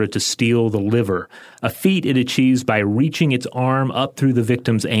this in order to steal the liver, a feat it achieves by reaching its arm up through the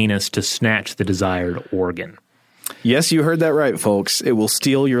victim's anus to snatch the desired organ. Yes, you heard that right, folks. It will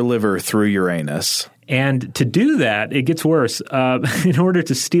steal your liver through your anus. And to do that, it gets worse. In order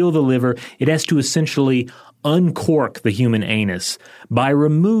to steal the liver, it has to essentially uncork the human anus by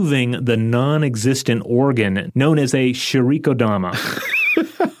removing the non-existent organ known as a shirikodama.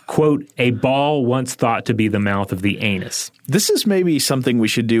 Quote, a ball once thought to be the mouth of the anus. This is maybe something we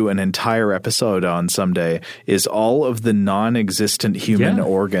should do an entire episode on someday, is all of the non-existent human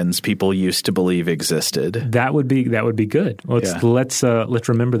organs people used to believe existed. That would be good. Let's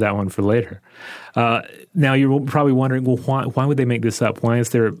remember that one for later. Now you're probably wondering, well, why would they make this up? Why is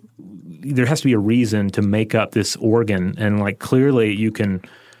there has to be a reason to make up this organ? And like clearly you can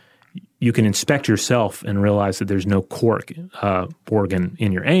inspect yourself and realize that there's no cork organ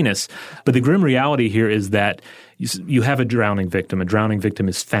in your anus. But the grim reality here is that you have a drowning victim. A drowning victim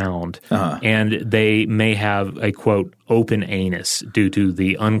is found, and they may have a, quote, open anus due to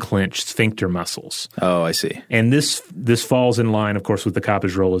the unclenched sphincter muscles. Oh, I see. And this falls in line, of course, with the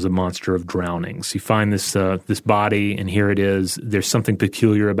kappa's role as a monster of drownings. You find this body, and here it is. There's something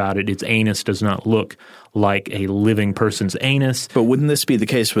peculiar about it. Its anus does not look like a living person's anus. But wouldn't this be the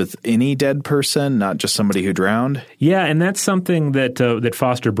case with any dead person, not just somebody who drowned? Yeah, and that's something that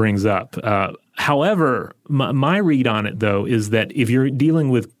Foster brings up. However, my read on it, though, is that if you're dealing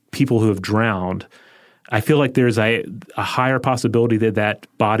with people who have drowned, I feel like there's a higher possibility that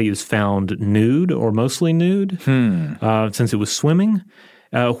body is found nude or mostly nude since it was swimming.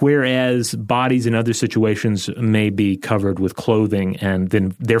 Whereas bodies in other situations may be covered with clothing and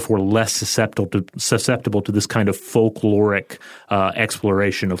then therefore less susceptible to this kind of folkloric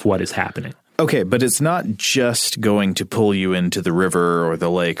exploration of what is happening. Okay, but it's not just going to pull you into the river or the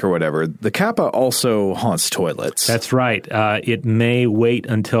lake or whatever. The kappa also haunts toilets. That's right. It may wait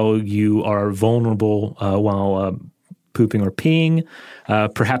until you are vulnerable while pooping or peeing,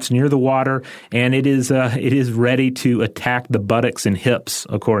 perhaps near the water, and it is ready to attack the buttocks and hips,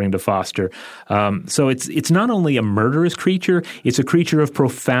 according to Foster. So it's not only a murderous creature; it's a creature of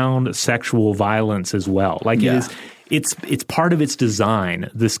profound sexual violence as well. Like it is. It's part of its design,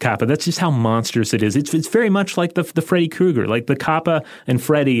 this kappa. That's just how monstrous it is. It's very much like the Freddy Krueger. Like the kappa and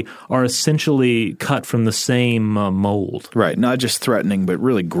Freddy are essentially cut from the same mold. Right. Not just threatening, but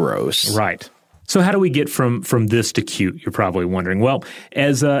really gross. Right. So how do we get from this to cute, you're probably wondering? Well,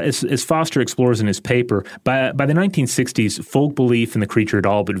 as Foster explores in his paper, by the 1960s, folk belief in the creature had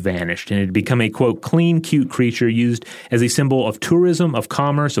all but vanished, and it had become a, quote, clean, cute creature used as a symbol of tourism, of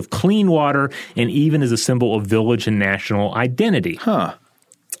commerce, of clean water, and even as a symbol of village and national identity. Huh.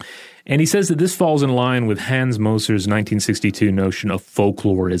 And he says that this falls in line with Hans Moser's 1962 notion of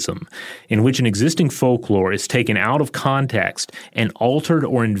folklorism, in which an existing folklore is taken out of context and altered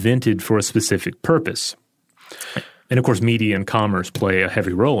or invented for a specific purpose. And, of course, media and commerce play a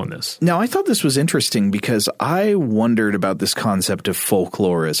heavy role in this. Now, I thought this was interesting because I wondered about this concept of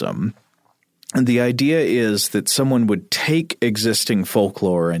folklorism. And the idea is that someone would take existing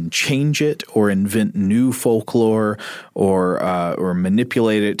folklore and change it or invent new folklore or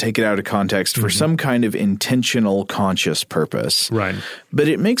manipulate it, take it out of context for some kind of intentional conscious purpose. Right. But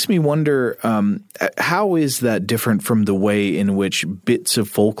it makes me wonder, how is that different from the way in which bits of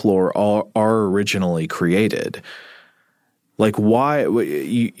folklore are originally created? Like why –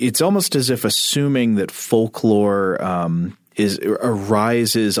 it's almost as if assuming that folklore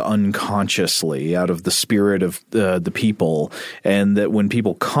arises unconsciously out of the spirit of the people, and that when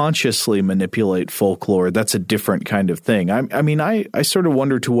people consciously manipulate folklore, that's a different kind of thing. I sort of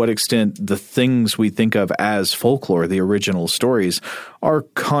wonder to what extent the things we think of as folklore, the original stories, are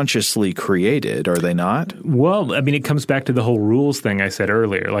consciously created, are they not? Well, I mean, it comes back to the whole rules thing I said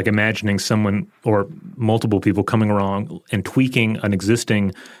earlier, like imagining someone or multiple people coming along and tweaking an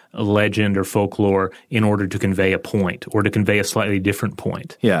existing legend or folklore in order to convey a point or to convey a slightly different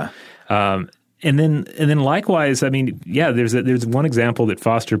point. Yeah. And then likewise, I mean, yeah, there's one example that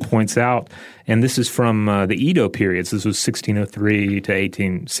Foster points out, and this is from the Edo periods. This was 1603 to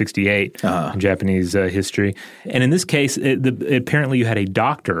 1868 in Japanese history. And in this case, apparently you had a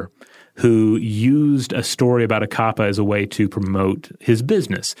doctor who used a story about a kappa as a way to promote his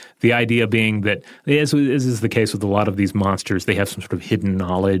business. The idea being that, as is the case with a lot of these monsters, they have some sort of hidden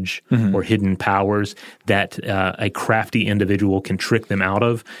knowledge or hidden powers that a crafty individual can trick them out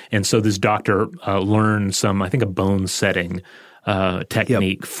of. And so this doctor learned some, I think, a bone setting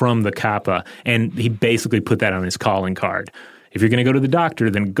technique from the kappa, and he basically put that on his calling card. If you're going to go to the doctor,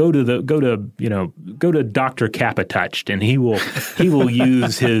 then go to Dr. Kappa Touched, and he will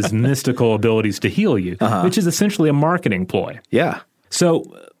use his mystical abilities to heal you, which is essentially a marketing ploy. Yeah. So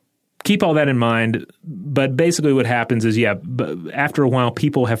keep all that in mind. But basically, what happens is, after a while,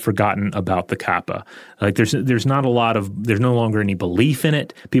 people have forgotten about the kappa. Like there's no longer any belief in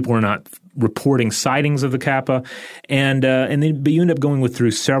it. People are not reporting sightings of the kappa, but you end up going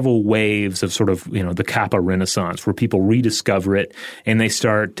through several waves of sort of the kappa renaissance, where people rediscover it and they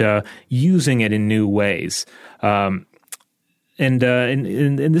start using it in new ways. And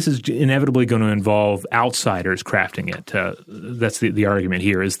this is inevitably going to involve outsiders crafting it. That's the argument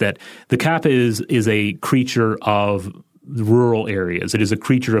here, is that the kappa is a creature of rural areas. It is a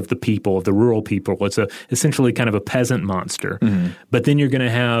creature of the people, of the rural people. It's essentially kind of a peasant monster. But then you're going to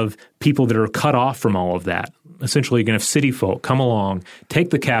have people that are cut off from all of that. Essentially, you're going to have city folk come along,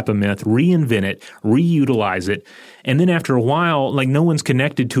 take the kappa myth, reinvent it, reutilize it, and then after a while, like no one's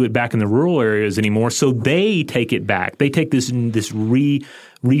connected to it back in the rural areas anymore, so they take it back. They take this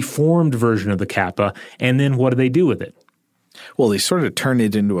reformed version of the kappa, and then what do they do with it? Well, they sort of turn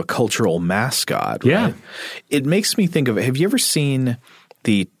it into a cultural mascot, right? Yeah. It makes me think of – have you ever seen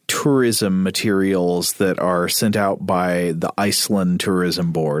the tourism materials that are sent out by the Iceland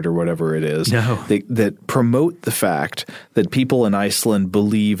Tourism Board or whatever it is? No. That promote the fact that people in Iceland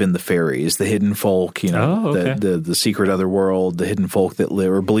believe in the fairies, the hidden folk, the secret other world, the hidden folk that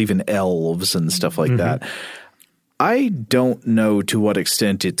live, or believe in elves and stuff like that. I don't know to what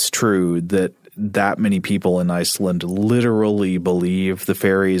extent it's true that many people in Iceland literally believe the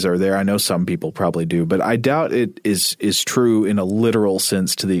fairies are there. I know some people probably do, but I doubt it is true in a literal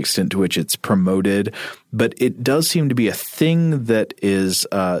sense to the extent to which it's promoted. But it does seem to be a thing that is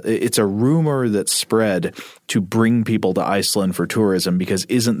it's a rumor that's spread to bring people to Iceland for tourism, because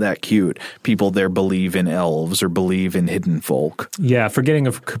isn't that cute? People there believe in elves or believe in hidden folk. Yeah, forgetting,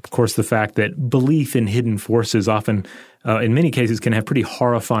 of course, the fact that belief in hidden forces often in many cases can have pretty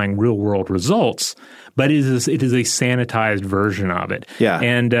horrifying real-world results, but it is a sanitized version of it. Yeah.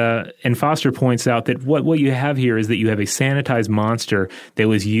 And Foster points out that what you have here is that you have a sanitized monster that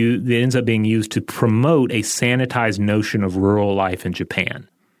ends up being used to promote a sanitized notion of rural life in Japan.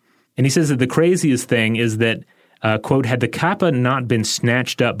 And he says that the craziest thing is that, quote, had the kappa not been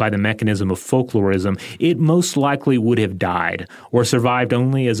snatched up by the mechanism of folklorism, it most likely would have died or survived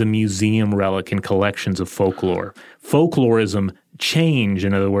only as a museum relic in collections of folklore. Folklorism, change,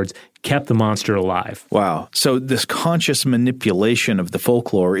 in other words, kept the monster alive. Wow. So this conscious manipulation of the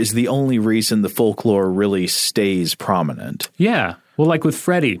folklore is the only reason the folklore really stays prominent. Yeah. Well, like with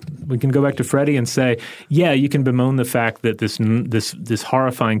Freddy, we can go back to Freddy and say, yeah, you can bemoan the fact that this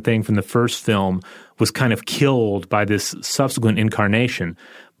horrifying thing from the first film was kind of killed by this subsequent incarnation.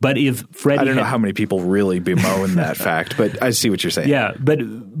 But if Freddy I don't know how many people really bemoan that fact, but I see what you're saying. Yeah,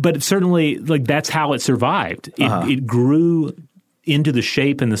 but certainly like that's how it survived. It grew into the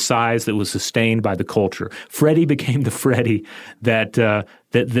shape and the size that was sustained by the culture. Freddy became the Freddy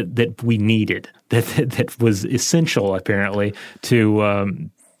that we needed, that was essential apparently to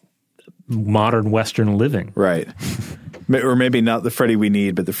modern Western living. Right. Or maybe not the Freddy we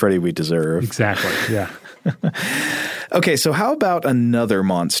need, but the Freddy we deserve. Exactly, yeah. Okay, so how about another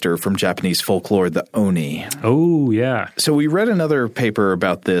monster from Japanese folklore, the Oni? Oh, yeah. So we read another paper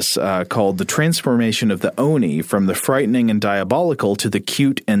about this called The Transformation of the Oni from the Frightening and Diabolical to the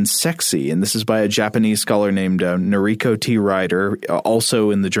Cute and Sexy. And this is by a Japanese scholar named Noriko T. Ryder,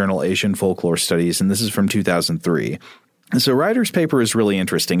 also in the journal Asian Folklore Studies, and this is from 2003. So Ryder's paper is really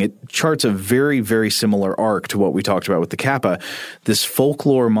interesting. It charts a very, very similar arc to what we talked about with the Kappa, this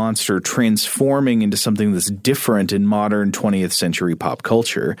folklore monster transforming into something that's different in modern 20th century pop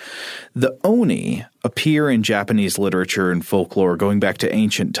culture. The Oni appear in Japanese literature and folklore going back to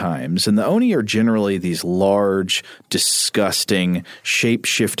ancient times, and the Oni are generally these large, disgusting,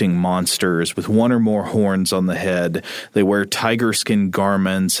 shape-shifting monsters with one or more horns on the head. They wear tiger skin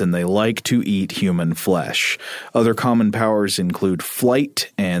garments, and they like to eat human flesh. Other common powers include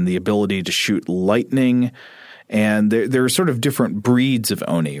flight and the ability to shoot lightning, and there are sort of different breeds of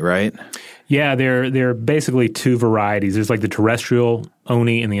Oni, right? Yeah, there are basically two varieties. There's like the terrestrial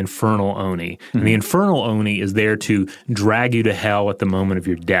Oni and the infernal Oni. Mm-hmm. And the infernal Oni is there to drag you to hell at the moment of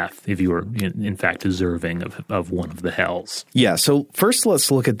your death if you are, in fact, deserving of one of the hells. Yeah, so first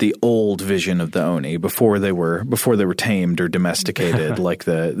let's look at the old vision of the Oni before they were tamed or domesticated.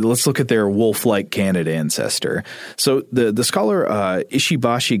 Let's look at their wolf-like Canid ancestor. So the scholar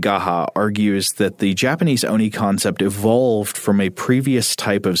Ishibashi Gaha argues that the Japanese Oni concept evolved from a previous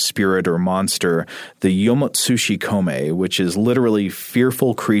type of spirit or monster, the Yomotsushi Kome, which is literally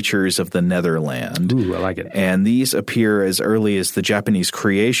fearful creatures of the Netherland. Ooh, I like it. And these appear as early as the Japanese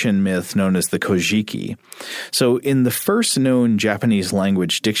creation myth known as the Kojiki. So in the first known Japanese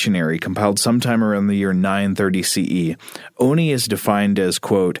language dictionary compiled sometime around the year 930 CE, Oni is defined as,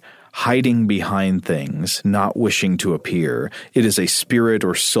 quote, hiding behind things, not wishing to appear. It is a spirit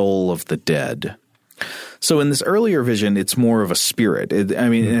or soul of the dead. So in this earlier vision, it's more of a spirit.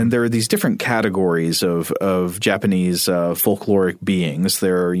 And there are these different categories of Japanese folkloric beings.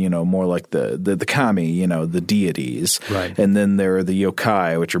 There are, more like the kami, the deities. Right. And then there are the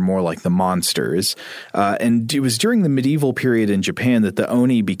yokai, which are more like the monsters. And it was during the medieval period in Japan that the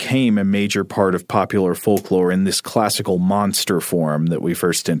Oni became a major part of popular folklore in this classical monster form that we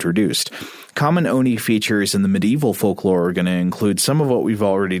first introduced. Common Oni features in the medieval folklore are going to include some of what we've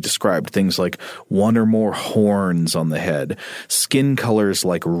already described, things like one or more horns on the head, skin colors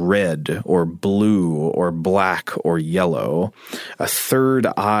like red or blue or black or yellow, a third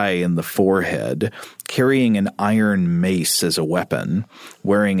eye in the forehead, carrying an iron mace as a weapon,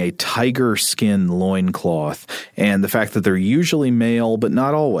 wearing a tiger skin loincloth, and the fact that they're usually male but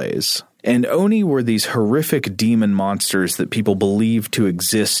not always. And Oni were these horrific demon monsters that people believed to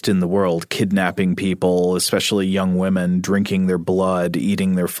exist in the world, kidnapping people, especially young women, drinking their blood,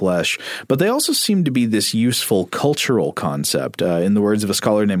 eating their flesh. But they also seemed to be this useful cultural concept. In the words of a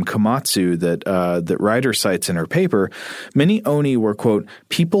scholar named Komatsu that Ryder cites in her paper, many Oni were, quote,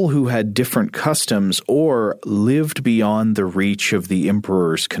 people who had different customs or lived beyond the reach of the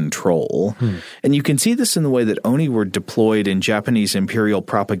emperor's control. And you can see this in the way that Oni were deployed in Japanese imperial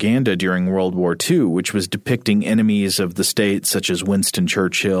propaganda during World War II, which was depicting enemies of the state such as Winston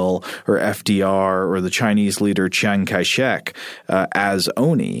Churchill or FDR or the Chinese leader Chiang Kai-shek as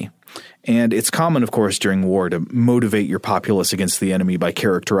Oni. And it's common, of course, during war to motivate your populace against the enemy by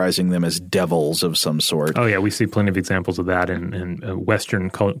characterizing them as devils of some sort. Oh, yeah. We see plenty of examples of that in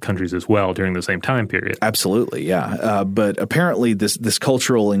Western countries as well during the same time period. Absolutely, yeah. But apparently this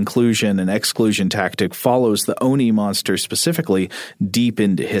cultural inclusion and exclusion tactic follows the Oni monster specifically deep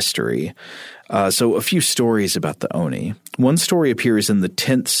into history. So a few stories about the Oni. One story appears in the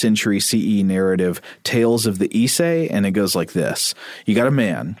 10th century CE narrative Tales of the Issei, and it goes like this. You got a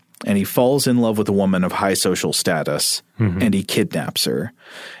man, and he falls in love with a woman of high social status, and he kidnaps her.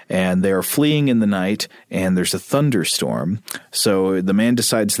 And they are fleeing in the night, and there's a thunderstorm. So the man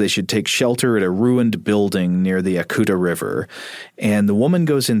decides they should take shelter at a ruined building near the Akuta River. And the woman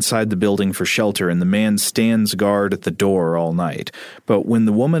goes inside the building for shelter, and the man stands guard at the door all night. But when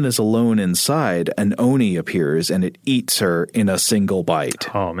the woman is alone inside, an Oni appears, and it eats her in a single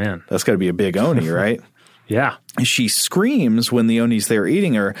bite. Oh, man. That's got to be a big Oni, right? Yeah. She screams when the Oni's there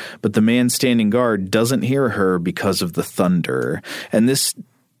eating her, but the man standing guard doesn't hear her because of the thunder. And this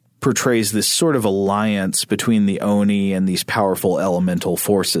portrays this sort of alliance between the Oni and these powerful elemental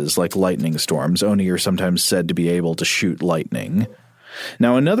forces like lightning storms. Oni are sometimes said to be able to shoot lightning.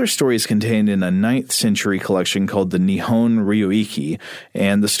 Now, another story is contained in a 9th century collection called the Nihon Ryoiki,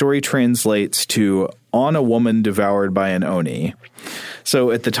 and the story translates to "on a woman devoured by an Oni."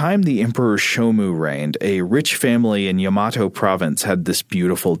 So at the time the Emperor Shomu reigned, a rich family in Yamato province had this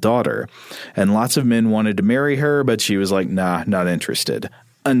beautiful daughter, and lots of men wanted to marry her, but she was like, nah, not interested.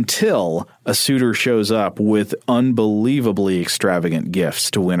 Until a suitor shows up with unbelievably extravagant gifts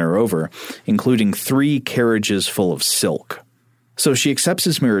to win her over, including 3 carriages full of silk. So she accepts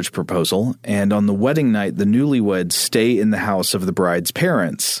his marriage proposal, and on the wedding night, the newlyweds stay in the house of the bride's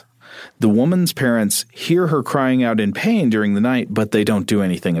parents. The woman's parents hear her crying out in pain during the night, but they don't do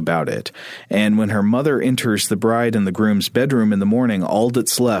anything about it. And when her mother enters the bride and the groom's bedroom in the morning, all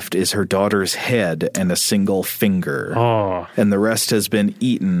that's left is her daughter's head and a single finger. Oh. And the rest has been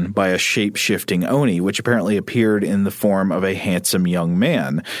eaten by a shape-shifting Oni, which apparently appeared in the form of a handsome young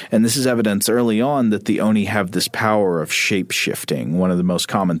man. And this is evidence early on that the Oni have this power of shape-shifting, one of the most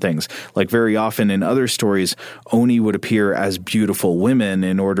common things. Like very often in other stories, Oni would appear as beautiful women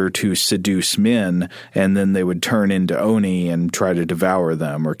in order to seduce men, and then they would turn into Oni and try to devour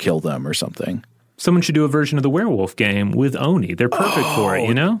them or kill them or something. Someone should do a version of the werewolf game with Oni. They're perfect for it,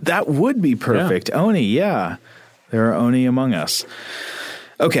 you know? That would be perfect. Yeah. Oni, yeah. There are Oni among us.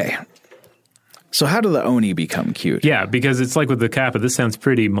 Okay. So how do the Oni become cute? Yeah, because it's like with the Kappa, this sounds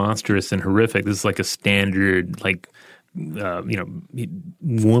pretty monstrous and horrific. This is like a standard, like,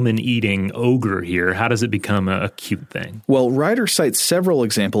 woman-eating ogre here. How does it become a cute thing? Well, Ryder cites several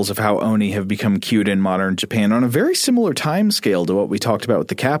examples of how Oni have become cute in modern Japan on a very similar time scale to what we talked about with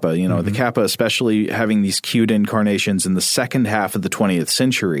the Kappa. You know, the Kappa especially having these cute incarnations in the second half of the 20th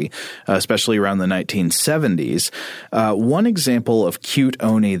century, especially around the 1970s. One example of cute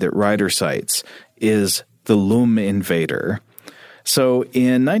Oni that Ryder cites is the Lum Invader. So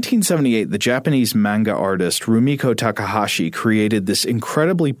in 1978, the Japanese manga artist Rumiko Takahashi created this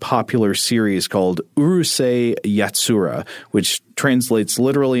incredibly popular series called Urusei Yatsura, which translates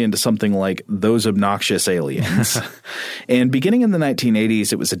literally into something like "those obnoxious aliens." And beginning in the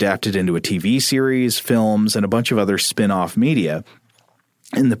 1980s, it was adapted into a TV series, films, and a bunch of other spin-off media.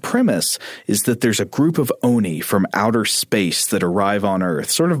 And the premise is that there's a group of Oni from outer space that arrive on Earth,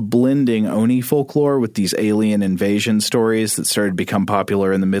 sort of blending Oni folklore with these alien invasion stories that started to become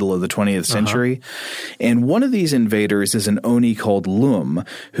popular in the middle of the 20th century. And one of these invaders is an Oni called Lum,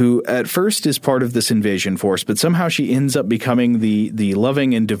 who at first is part of this invasion force, but somehow she ends up becoming the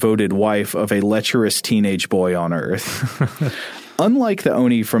loving and devoted wife of a lecherous teenage boy on Earth. Unlike the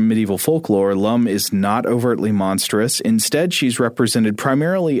Oni from medieval folklore, Lum is not overtly monstrous. Instead, she's represented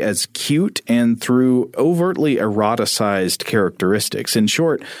primarily as cute and through overtly eroticized characteristics. In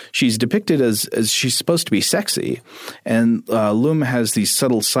short, she's depicted as she's supposed to be sexy. And Lum has these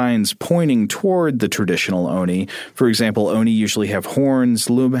subtle signs pointing toward the traditional Oni. For example, Oni usually have horns.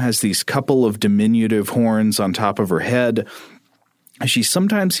 Lum has these couple of diminutive horns on top of her head. She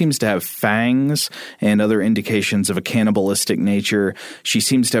sometimes seems to have fangs and other indications of a cannibalistic nature. She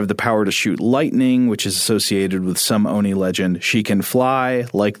seems to have the power to shoot lightning, which is associated with some Oni legend. She can fly,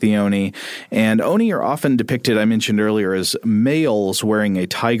 like the Oni. And Oni are often depicted, I mentioned earlier, as males wearing a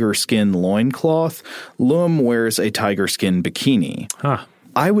tiger skin loincloth. Lum wears a tiger skin bikini. Huh.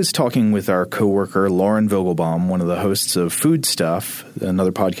 I was talking with our coworker, Lauren Vogelbaum, one of the hosts of Food Stuff,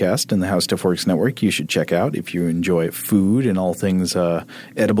 another podcast in the How Stuff Works Network you should check out if you enjoy food and all things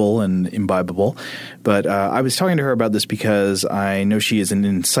edible and imbibable. But I was talking to her about this because I know she is an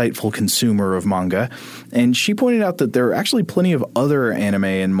insightful consumer of manga, and she pointed out that there are actually plenty of other anime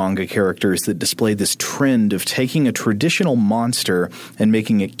and manga characters that display this trend of taking a traditional monster and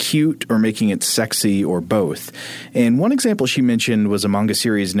making it cute or making it sexy or both. And one example she mentioned was a manga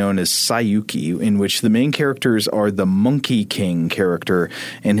series known as Sayuki, in which the main characters are the Monkey King character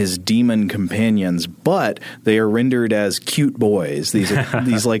and his demon companions, but they are rendered as cute boys. These are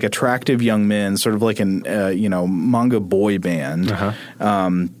these like attractive young men, sort of like an manga boy band,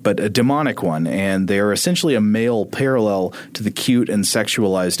 but a demonic one, and they are essentially a male parallel to the cute and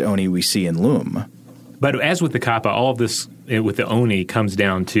sexualized Oni we see in Lum. But as with the Kappa, all of this with the Oni comes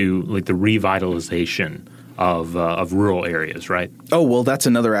down to like the revitalization of rural areas, right? Oh, well, that's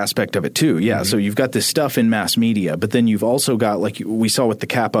another aspect of it too. Yeah. So you've got this stuff in mass media, but then you've also got, like we saw with the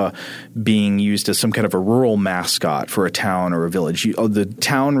Kappa, being used as some kind of a rural mascot for a town or a village. The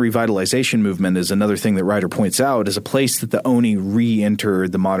town revitalization movement is another thing that Ryder points out as a place that the Oni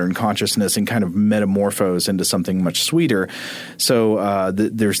re-entered the modern consciousness and kind of metamorphose into something much sweeter. So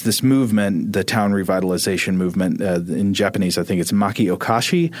there's this movement, the town revitalization movement. In Japanese, I think it's Maki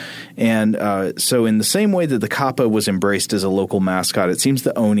Okashi. And so in the same way that the Kappa was embraced as a local mascot, it seems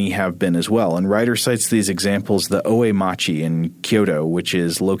the Oni have been as well. And Ryder cites these examples, the Oe Machi in Kyoto, which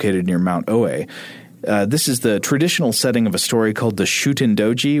is located near Mount Oe. This is the traditional setting of a story called the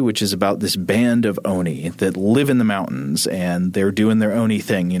Shutendoji, which is about this band of Oni that live in the mountains, and they're doing their Oni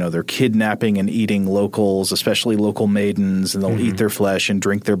thing. You know, they're kidnapping and eating locals, especially local maidens, and they'll eat their flesh and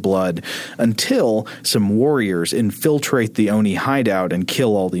drink their blood until some warriors infiltrate the Oni hideout and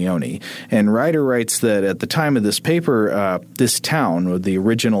kill all the Oni. And Ryder writes that at the time of this paper, this town, with the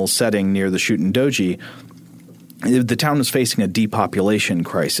original setting near the Shutendoji, the town was facing a depopulation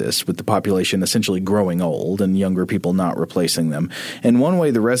crisis, with the population essentially growing old and younger people not replacing them. And one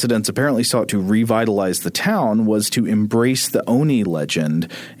way the residents apparently sought to revitalize the town was to embrace the Oni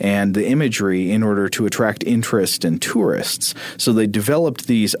legend and the imagery in order to attract interest and tourists. So they developed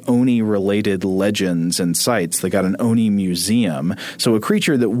these Oni-related legends and sites. They got an Oni museum. So a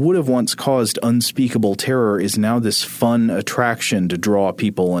creature that would have once caused unspeakable terror is now this fun attraction to draw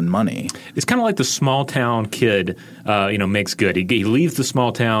people and money. It's kind of like the small town kid makes good. He leaves the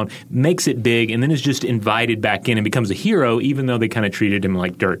small town, makes it big, and then is just invited back in and becomes a hero, even though they kind of treated him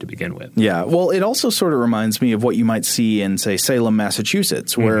like dirt to begin with. Yeah. Well, it also sort of reminds me of what you might see in, say, Salem,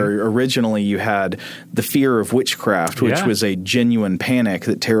 Massachusetts, where originally you had the fear of witchcraft, which was a genuine panic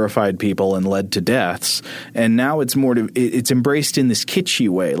that terrified people and led to deaths. And now it's it's embraced in this kitschy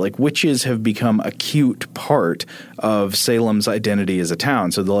way. Like, witches have become a cute part of Salem's identity as a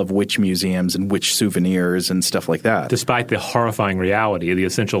town. So they'll have witch museums and witch souvenirs and stuff like that. Despite the horrifying reality, the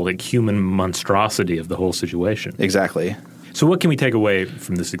essential human monstrosity of the whole situation. Exactly. So what can we take away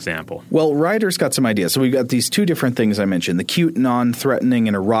from this example? Well, Ryder's got some ideas. So we've got these two different things I mentioned, the cute, non-threatening,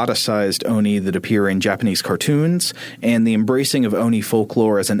 and eroticized Oni that appear in Japanese cartoons, and the embracing of Oni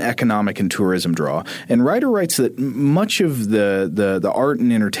folklore as an economic and tourism draw. And Ryder writes that much of the art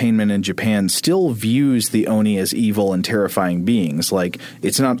and entertainment in Japan still views the Oni as evil and terrifying beings. Like,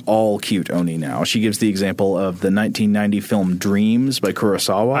 it's not all cute Oni now. She gives the example of the 1990 film Dreams by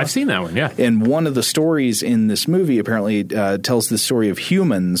Kurosawa. I've seen that one, yeah. And one of the stories in this movie apparently tells the story of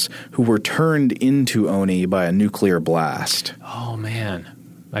humans who were turned into Oni by a nuclear blast. Oh, man.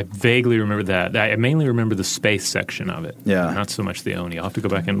 I vaguely remember that. I mainly remember the space section of it. Yeah. Not so much the Oni. I'll have to go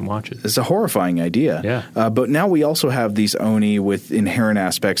back and watch it. It's a horrifying idea. Yeah. But now we also have these Oni with inherent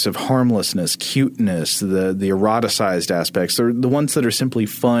aspects of harmlessness, cuteness, the eroticized aspects, or the ones that are simply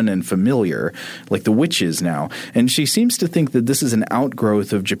fun and familiar, like the witches now. And she seems to think that this is an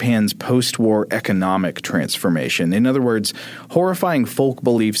outgrowth of Japan's post-war economic transformation. In other words, horrifying folk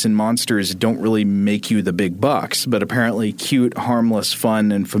beliefs in monsters don't really make you the big bucks, but apparently cute, harmless,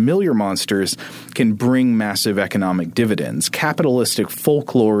 fun, and familiar monsters can bring massive economic dividends. Capitalistic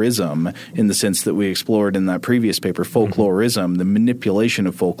folklorism, in the sense that we explored in that previous paper, folklorism, the manipulation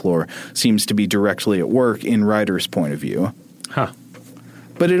of folklore, seems to be directly at work in Ryder's point of view. Huh.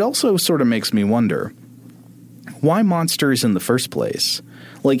 But it also sort of makes me wonder, why monsters in the first place?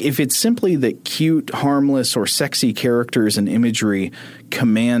 Like, if it's simply that cute, harmless, or sexy characters and imagery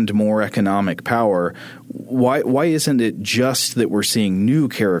command more economic power, why isn't it just that we're seeing new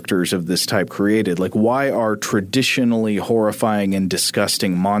characters of this type created? Like, why are traditionally horrifying and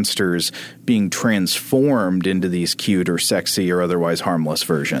disgusting monsters being transformed into these cute or sexy or otherwise harmless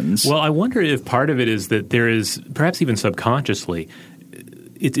versions? Well, I wonder if part of it is that there is, perhaps even subconsciously,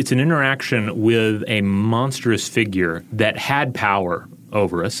 it's an interaction with a monstrous figure that had power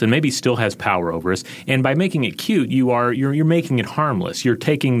over us and maybe still has power over us. And by making it cute, you're making it harmless. You're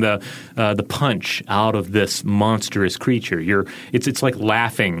taking the punch out of this monstrous creature. It's like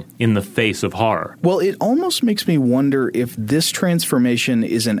laughing in the face of horror. Well, it almost makes me wonder if this transformation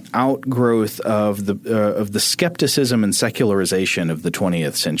is an outgrowth of the skepticism and secularization of the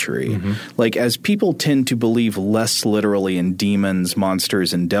 20th century. Mm-hmm. Like, as people tend to believe less literally in demons,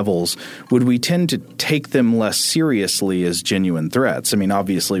 monsters, and devils, would we tend to take them less seriously as genuine threats? I mean,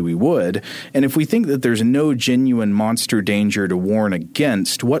 obviously we would. And if we think that there's no genuine monster danger to warn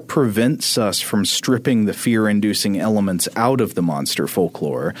against, what prevents us from stripping the fear-inducing elements out of the monster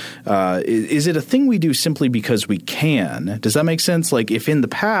folklore? Is it a thing we do simply because we can? Does that make sense? Like, if in the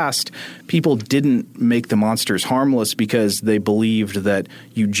past people didn't make the monsters harmless because they believed that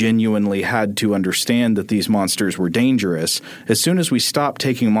you genuinely had to understand that these monsters were dangerous, as soon as we stopped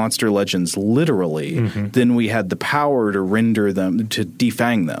taking monster legends literally, then we had the power to render them, to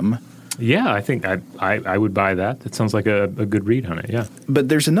defang them. Yeah, I think I would buy that. That sounds like a good read on it, yeah. But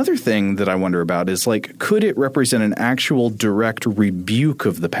there's another thing that I wonder about is, like, could it represent an actual direct rebuke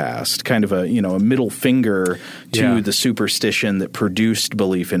of the past, kind of a middle finger to the superstition that produced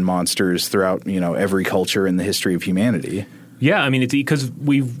belief in monsters throughout, every culture in the history of humanity? Yeah, I mean, it's because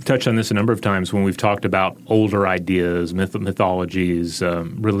we've touched on this a number of times when we've talked about older ideas, mythologies,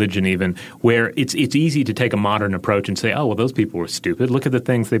 religion even, where it's easy to take a modern approach and say, oh, well, those people were stupid. Look at the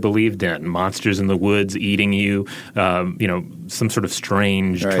things they believed in. Monsters in the woods eating you, some sort of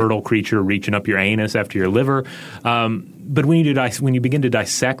strange turtle creature reaching up your anus after your liver. But when you begin to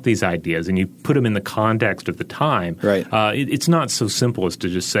dissect these ideas and you put them in the context of the time, it's not so simple as to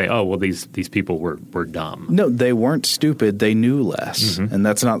just say, oh, well, these people were dumb. No, they weren't stupid. They knew less, and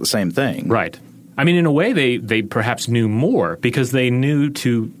that's not the same thing. Right. I mean, in a way, they perhaps knew more because they knew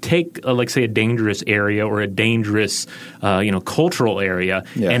to take, like, say, a dangerous area or a dangerous, cultural area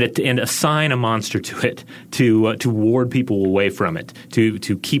and assign a monster to it to ward people away from it, to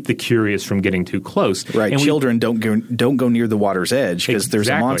keep the curious from getting too close. Right. And children don't go near the water's edge because there's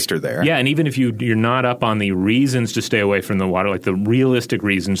a monster there. Yeah, and even if you're not up on the reasons to stay away from the water, like the realistic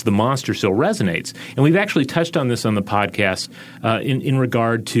reasons, the monster still resonates. And we've actually touched on this on the podcast in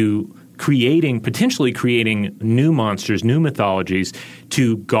regard to potentially creating new monsters, new mythologies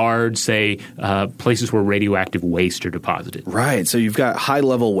to guard, say, places where radioactive waste are deposited. Right. So you've got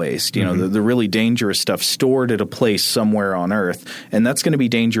high-level waste, the really dangerous stuff stored at a place somewhere on Earth, and that's going to be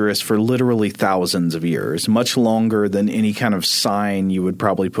dangerous for literally thousands of years, much longer than any kind of sign you would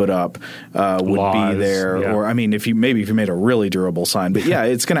probably put up would be there. Yeah. Or, I mean, if you made a really durable sign. But, yeah,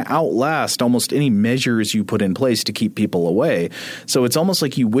 it's going to outlast almost any measures you put in place to keep people away. So it's almost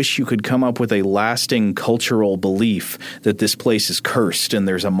like you wish you could come up with a lasting cultural belief that this place is cursed and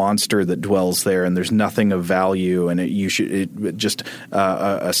there's a monster that dwells there and there's nothing of value and just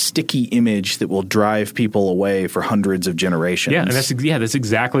a sticky image that will drive people away for hundreds of generations. Yeah, and that's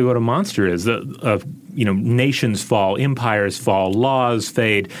exactly what a monster is. Nations fall, empires fall, laws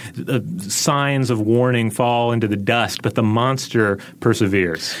fade, signs of warning fall into the dust, but the monster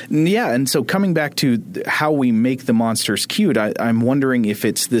perseveres. Yeah, and so coming back to how we make the monsters cute, I'm wondering if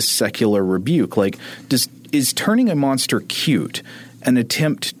it's this secular rebuke. Like, is turning a monster cute an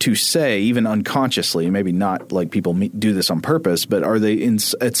attempt to say, even unconsciously, maybe not like people do this on purpose, but are they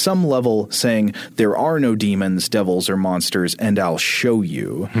at some level saying there are no demons, devils, or monsters, and I'll show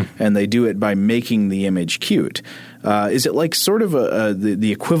you? And they do it by making the image cute. Is it like sort of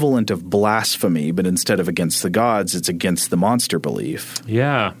the equivalent of blasphemy, but instead of against the gods, it's against the monster belief?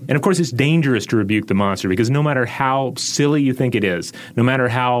 Yeah. And of course, it's dangerous to rebuke the monster because no matter how silly you think it is, no matter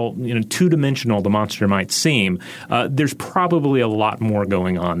how two-dimensional the monster might seem, there's probably a lot more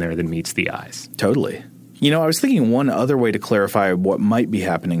going on there than meets the eyes. Totally. I was thinking one other way to clarify what might be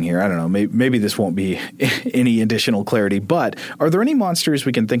happening here. I don't know. Maybe this won't be any additional clarity, but are there any monsters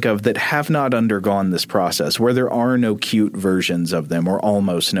we can think of that have not undergone this process, where there are no cute versions of them or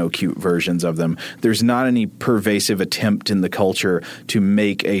almost no cute versions of them? There's not any pervasive attempt in the culture to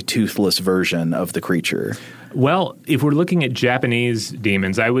make a toothless version of the creature. Well, if we're looking at Japanese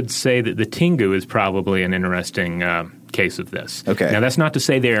demons, I would say that the Tengu is probably an interesting case of this. Okay. Now, that's not to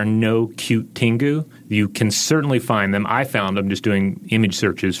say there are no cute Tengu. You can certainly find them. I found them just doing image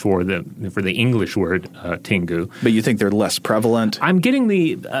searches for the English word Tengu. But you think they're less prevalent? I'm getting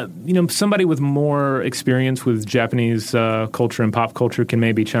somebody with more experience with Japanese culture and pop culture can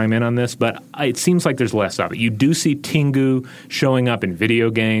maybe chime in on this, but it seems like there's less of it. You do see Tengu showing up in video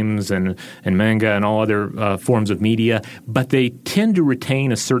games and manga and all other forms of media, but they tend to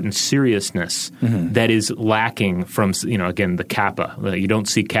retain a certain seriousness that is lacking from, again, the kappa. You don't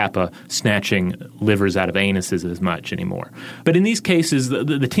see kappa snatching livers out of anuses as much anymore. But in these cases,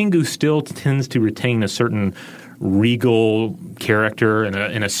 the Tengu still tends to retain a certain regal character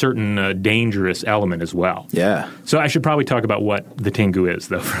and a certain dangerous element as well. Yeah. So I should probably talk about what the Tengu is,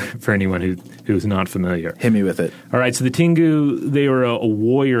 though, for anyone who's not familiar. Hit me with it. All right, so the Tengu, they are a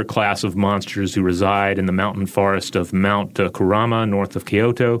warrior class of monsters who reside in the mountain forest of Mount Kurama, north of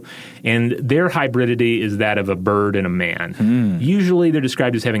Kyoto, and their hybridity is that of a bird and a man. Usually they're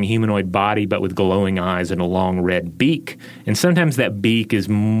described as having a humanoid body, but with glowing eyes and a long red beak, and sometimes that beak is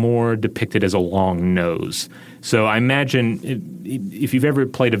more depicted as a long nose. So I imagine if you've ever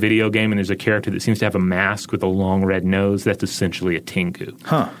played a video game and there's a character that seems to have a mask with a long red nose, that's essentially a Tengu.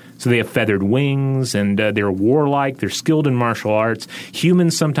 So they have feathered wings, and they're warlike. They're skilled in martial arts.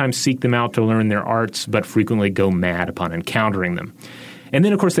 Humans sometimes seek them out to learn their arts, but frequently go mad upon encountering them. And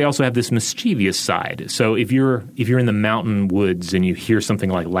then, of course, they also have this mischievous side. So if you're in the mountain woods and you hear something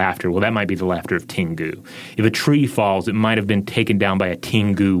like laughter, well, that might be the laughter of Tengu. If a tree falls, it might have been taken down by a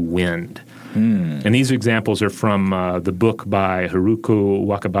Tengu wind. And these examples are from the book by Haruko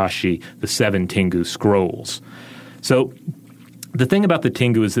Wakabashi, The Seven Tengu Scrolls. So the thing about the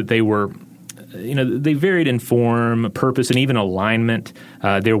Tengu is that they were, they varied in form, purpose, and even alignment.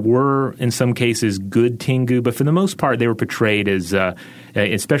 There were, in some cases, good Tengu, but for the most part, they were portrayed as,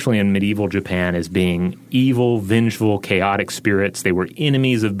 especially in medieval Japan, as being evil, vengeful, chaotic spirits. They were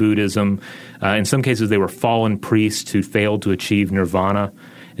enemies of Buddhism. In some cases, they were fallen priests who failed to achieve nirvana.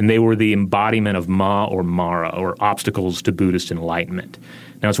 And they were the embodiment of Ma or Mara, or obstacles to Buddhist enlightenment.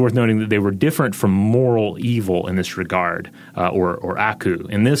 Now, it's worth noting that they were different from moral evil in this regard, or aku.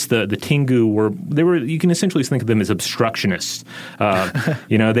 In this, the Tengu were you can essentially think of them as obstructionists.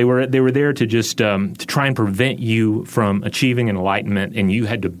 They were there to just to try and prevent you from achieving enlightenment, and you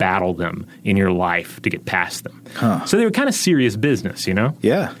had to battle them in your life to get past them. So they were kind of serious business,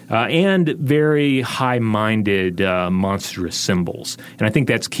 Yeah. And very high-minded, monstrous symbols. And I think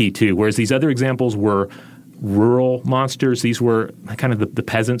that's key too. Whereas these other examples were rural monsters. These were kind of the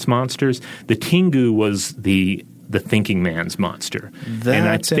peasants' monsters. The Tengu was the thinking man's monster. And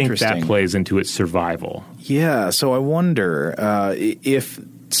I think that plays into its survival. Yeah, so I wonder if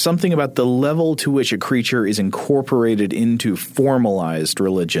something about the level to which a creature is incorporated into formalized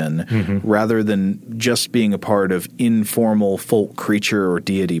religion rather than just being a part of informal folk creature or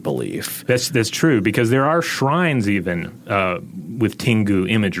deity belief. That's true, because there are shrines even with Tengu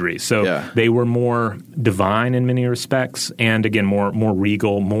imagery. So they were more divine in many respects, and again, more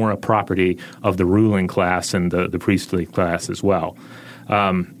regal, more a property of the ruling class and the priestly class as well.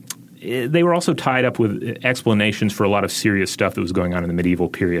 They were also tied up with explanations for a lot of serious stuff that was going on in the medieval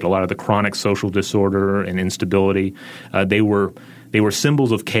period, a lot of the chronic social disorder and instability. They were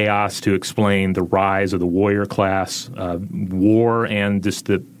symbols of chaos to explain the rise of the warrior class, war, and just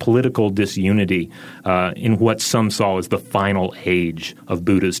the political disunity in what some saw as the final age of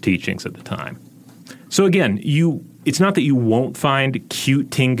Buddha's teachings at the time. So again, it's not that you won't find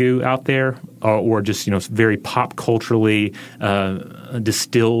cute Tengu out there or just very pop culturally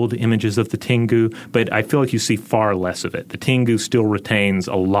distilled images of the Tengu, but I feel like you see far less of it. The Tengu still retains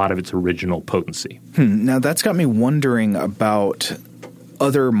a lot of its original potency. Now that's got me wondering about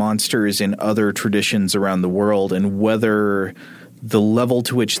other monsters in other traditions around the world and whether the level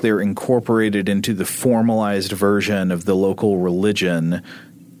to which they're incorporated into the formalized version of the local religion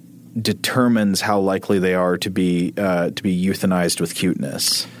determines how likely they are to be euthanized with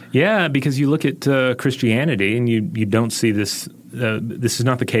cuteness. Yeah, because you look at Christianity and you don't see this. This is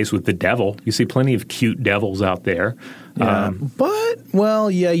not the case with the devil. You see plenty of cute devils out there. Yeah,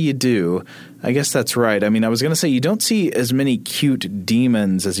 you do. I guess that's right. I mean, I was going to say you don't see as many cute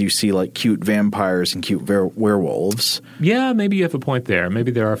demons as you see like cute vampires and cute werewolves. Yeah, maybe you have a point there.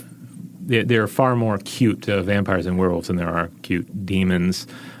 Maybe there are far more cute vampires and werewolves than there are cute demons.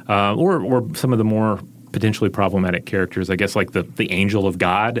 Or some of the more potentially problematic characters, I guess, like the angel of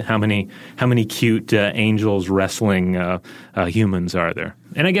God. How many cute angels wrestling humans are there?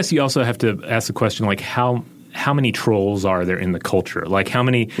 And I guess you also have to ask the question, like, how many trolls are there in the culture? Like how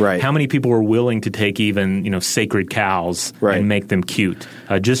many people are willing to take even sacred cows and make them cute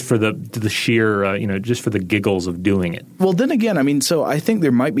just for the sheer just for the giggles of doing it? Well, then again, I mean, so I think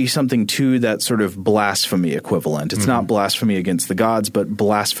there might be something to that sort of blasphemy equivalent. It's not blasphemy against the gods, but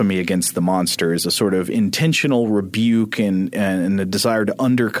blasphemy against the monsters, a sort of intentional rebuke and a desire to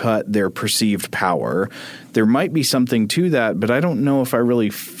undercut their perceived power. There might be something to that, but I don't know if I really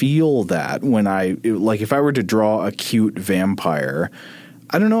feel that when if I were to draw a cute vampire,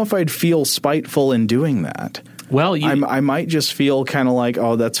 I don't know if I'd feel spiteful in doing that. Well, I might just feel kind of like,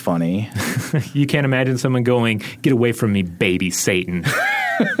 oh, that's funny. You can't imagine someone going, "Get away from me, baby Satan."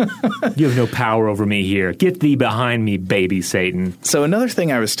 You have no power over me here. Get thee behind me, baby Satan. So another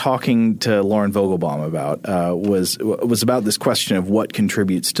thing I was talking to Lauren Vogelbaum about was about this question of what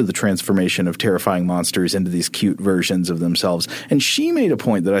contributes to the transformation of terrifying monsters into these cute versions of themselves. And she made a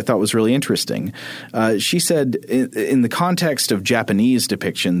point that I thought was really interesting. She said in the context of Japanese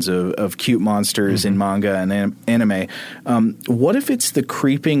depictions of cute monsters in manga and anime, what if it's the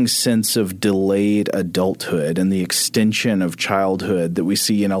creeping sense of delayed adulthood and the extension of childhood that we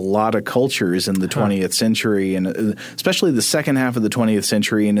see in a lot of cultures in the 20th century, and especially the second half of the 20th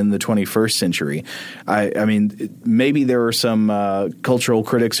century and in the 21st century. I mean, maybe there are some cultural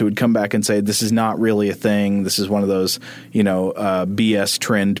critics who would come back and say this is not really a thing. This is one of those, BS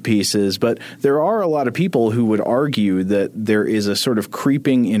trend pieces. But there are a lot of people who would argue that there is a sort of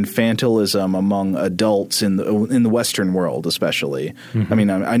creeping infantilism among adults in the Western world, especially. I mean,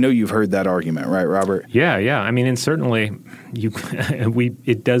 I know you've heard that argument, right, Robert? Yeah. I mean, and certainly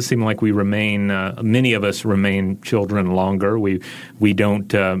it does seem like we remain many of us remain children longer. We don't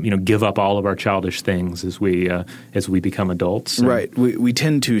give up all of our childish things as we become adults. Right. We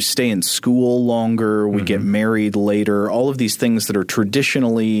tend to stay in school longer. We get married later. All of these things that are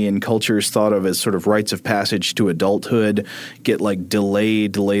traditionally in cultures thought of as sort of rites of passage to adulthood get like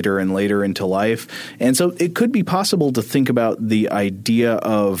delayed later and later into life. And so it could be possible to think about the idea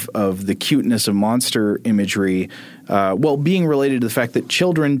of the cuteness of monster imagery being related to the fact that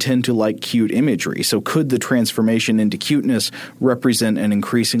children tend to like cute imagery. So could the transformation into cuteness represent an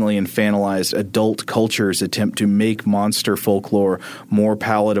increasingly infantilized adult culture's attempt to make monster folklore more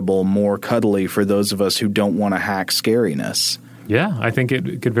palatable, more cuddly for those of us who don't want to hack scariness? Yeah, I think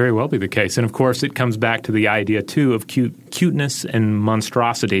it could very well be the case. And, of course, it comes back to the idea, too, of cuteness and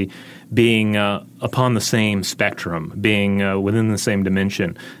monstrosity being upon the same spectrum, being within the same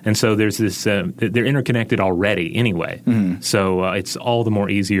dimension. And so there's this they're interconnected already anyway. So it's all the more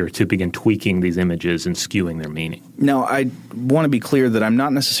easier to begin tweaking these images and skewing their meaning. Now, I want to be clear that I'm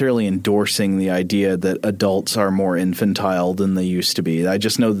not necessarily endorsing the idea that adults are more infantile than they used to be. I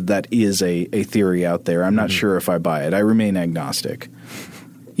just know that is a theory out there. I'm not sure if I buy it. I remain agnostic.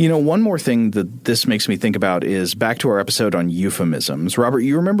 One more thing that this makes me think about is back to our episode on euphemisms. Robert,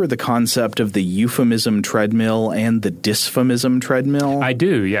 you remember the concept of the euphemism treadmill and the dysphemism treadmill? I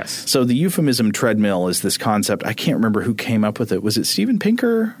do, yes. So the euphemism treadmill is this concept. I can't remember who came up with it. Was it Steven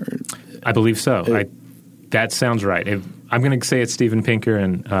Pinker? I believe so. That sounds right. I'm going to say it's Steven Pinker,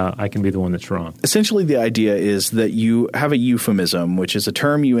 and I can be the one that's wrong. Essentially, the idea is that you have a euphemism, which is a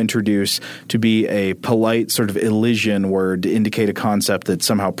term you introduce to be a polite sort of elision word to indicate a concept that's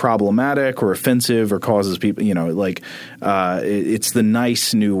somehow problematic or offensive or causes people, it's the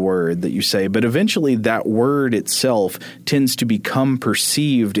nice new word that you say. But eventually, that word itself tends to become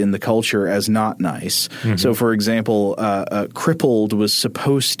perceived in the culture as not nice. So, for example, crippled was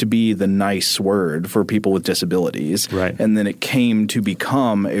supposed to be the nice word for people with disabilities. Right. And then it came to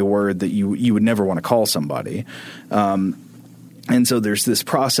become a word that you would never want to call somebody. And so there's this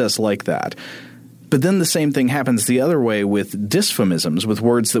process like that. But then the same thing happens the other way with dysphemisms, with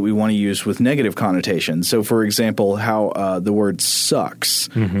words that we want to use with negative connotations. So, for example, how the word sucks,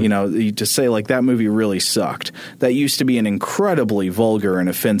 to say like that movie really sucked. That used to be an incredibly vulgar and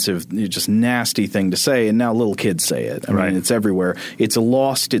offensive, just nasty thing to say, and now little kids say it. I mean, it's everywhere. It's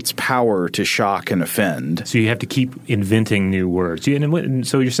lost its power to shock and offend. So you have to keep inventing new words.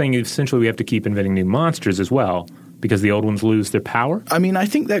 So you're saying essentially we have to keep inventing new monsters as well, because the old ones lose their power? I mean, I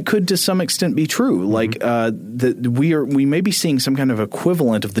think that could to some extent be true. Like we may be seeing some kind of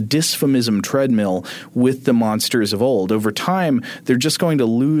equivalent of the dysphemism treadmill with the monsters of old. Over time, they're just going to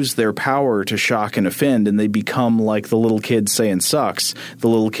lose their power to shock and offend, and they become like the little kids saying sucks, the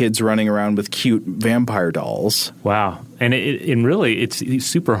little kids running around with cute vampire dolls. Wow. And it's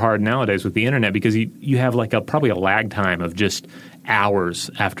super hard nowadays with the internet because you have like probably a lag time of just hours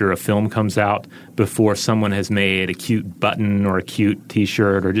after a film comes out before someone has made a cute button or a cute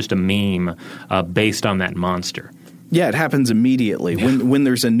T-shirt or just a meme based on that monster. Yeah, it happens immediately. When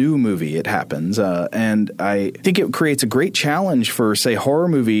there's a new movie, it happens. And I think it creates a great challenge for, say, horror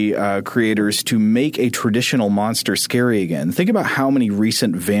movie creators to make a traditional monster scary again. Think about how many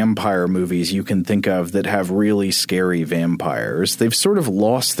recent vampire movies you can think of that have really scary vampires. They've sort of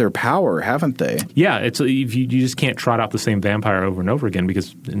lost their power, haven't they? Yeah, you just can't trot out the same vampire over and over again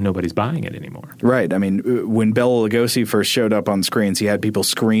because nobody's buying it anymore. Right. I mean, when Bela Lugosi first showed up on screens, he had people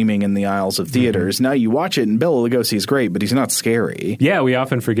screaming in the aisles of theaters. Now you watch it and Bela Lugosi is great, but he's not scary. Yeah, we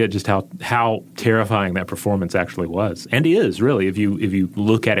often forget just how terrifying that performance actually was, and is really if you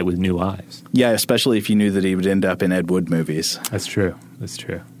look at it with new eyes. Yeah, especially if you knew that he would end up in Ed Wood movies. That's true.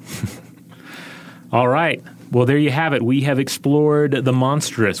 All right. Well, there you have it. We have explored the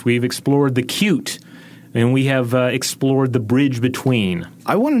monstrous. We've explored the cute. And we have explored the bridge between.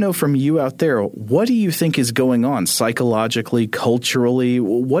 I want to know from you out there, what do you think is going on psychologically, culturally?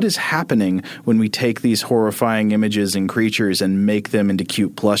 What is happening when we take these horrifying images and creatures and make them into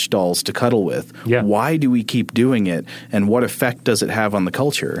cute plush dolls to cuddle with? Yeah. Why do we keep doing it, and what effect does it have on the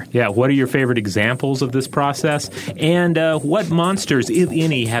culture? Yeah, what are your favorite examples of this process? And what monsters, if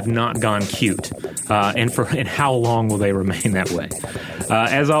any, have not gone cute? And how long will they remain that way?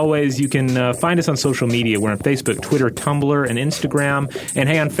 As always, you can find us on social media. We're on Facebook, Twitter, Tumblr, and Instagram. And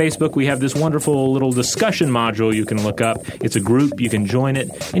hey, on Facebook, we have this wonderful little discussion module you can look up. It's a group. You can join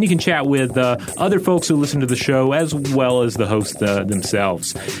it. And you can chat with other folks who listen to the show as well as the hosts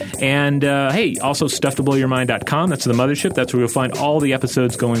themselves. And hey, also stufftoblowyourmind.com. That's the mothership. That's where you'll find all the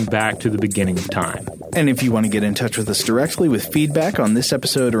episodes going back to the beginning of time. And if you want to get in touch with us directly with feedback on this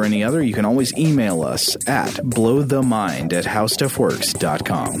episode or any other, you can always email us at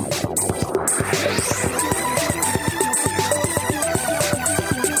blowthemind@howstuffworks.com.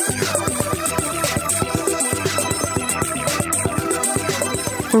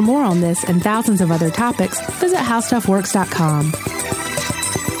 For more on this and thousands of other topics, visit howstuffworks.com.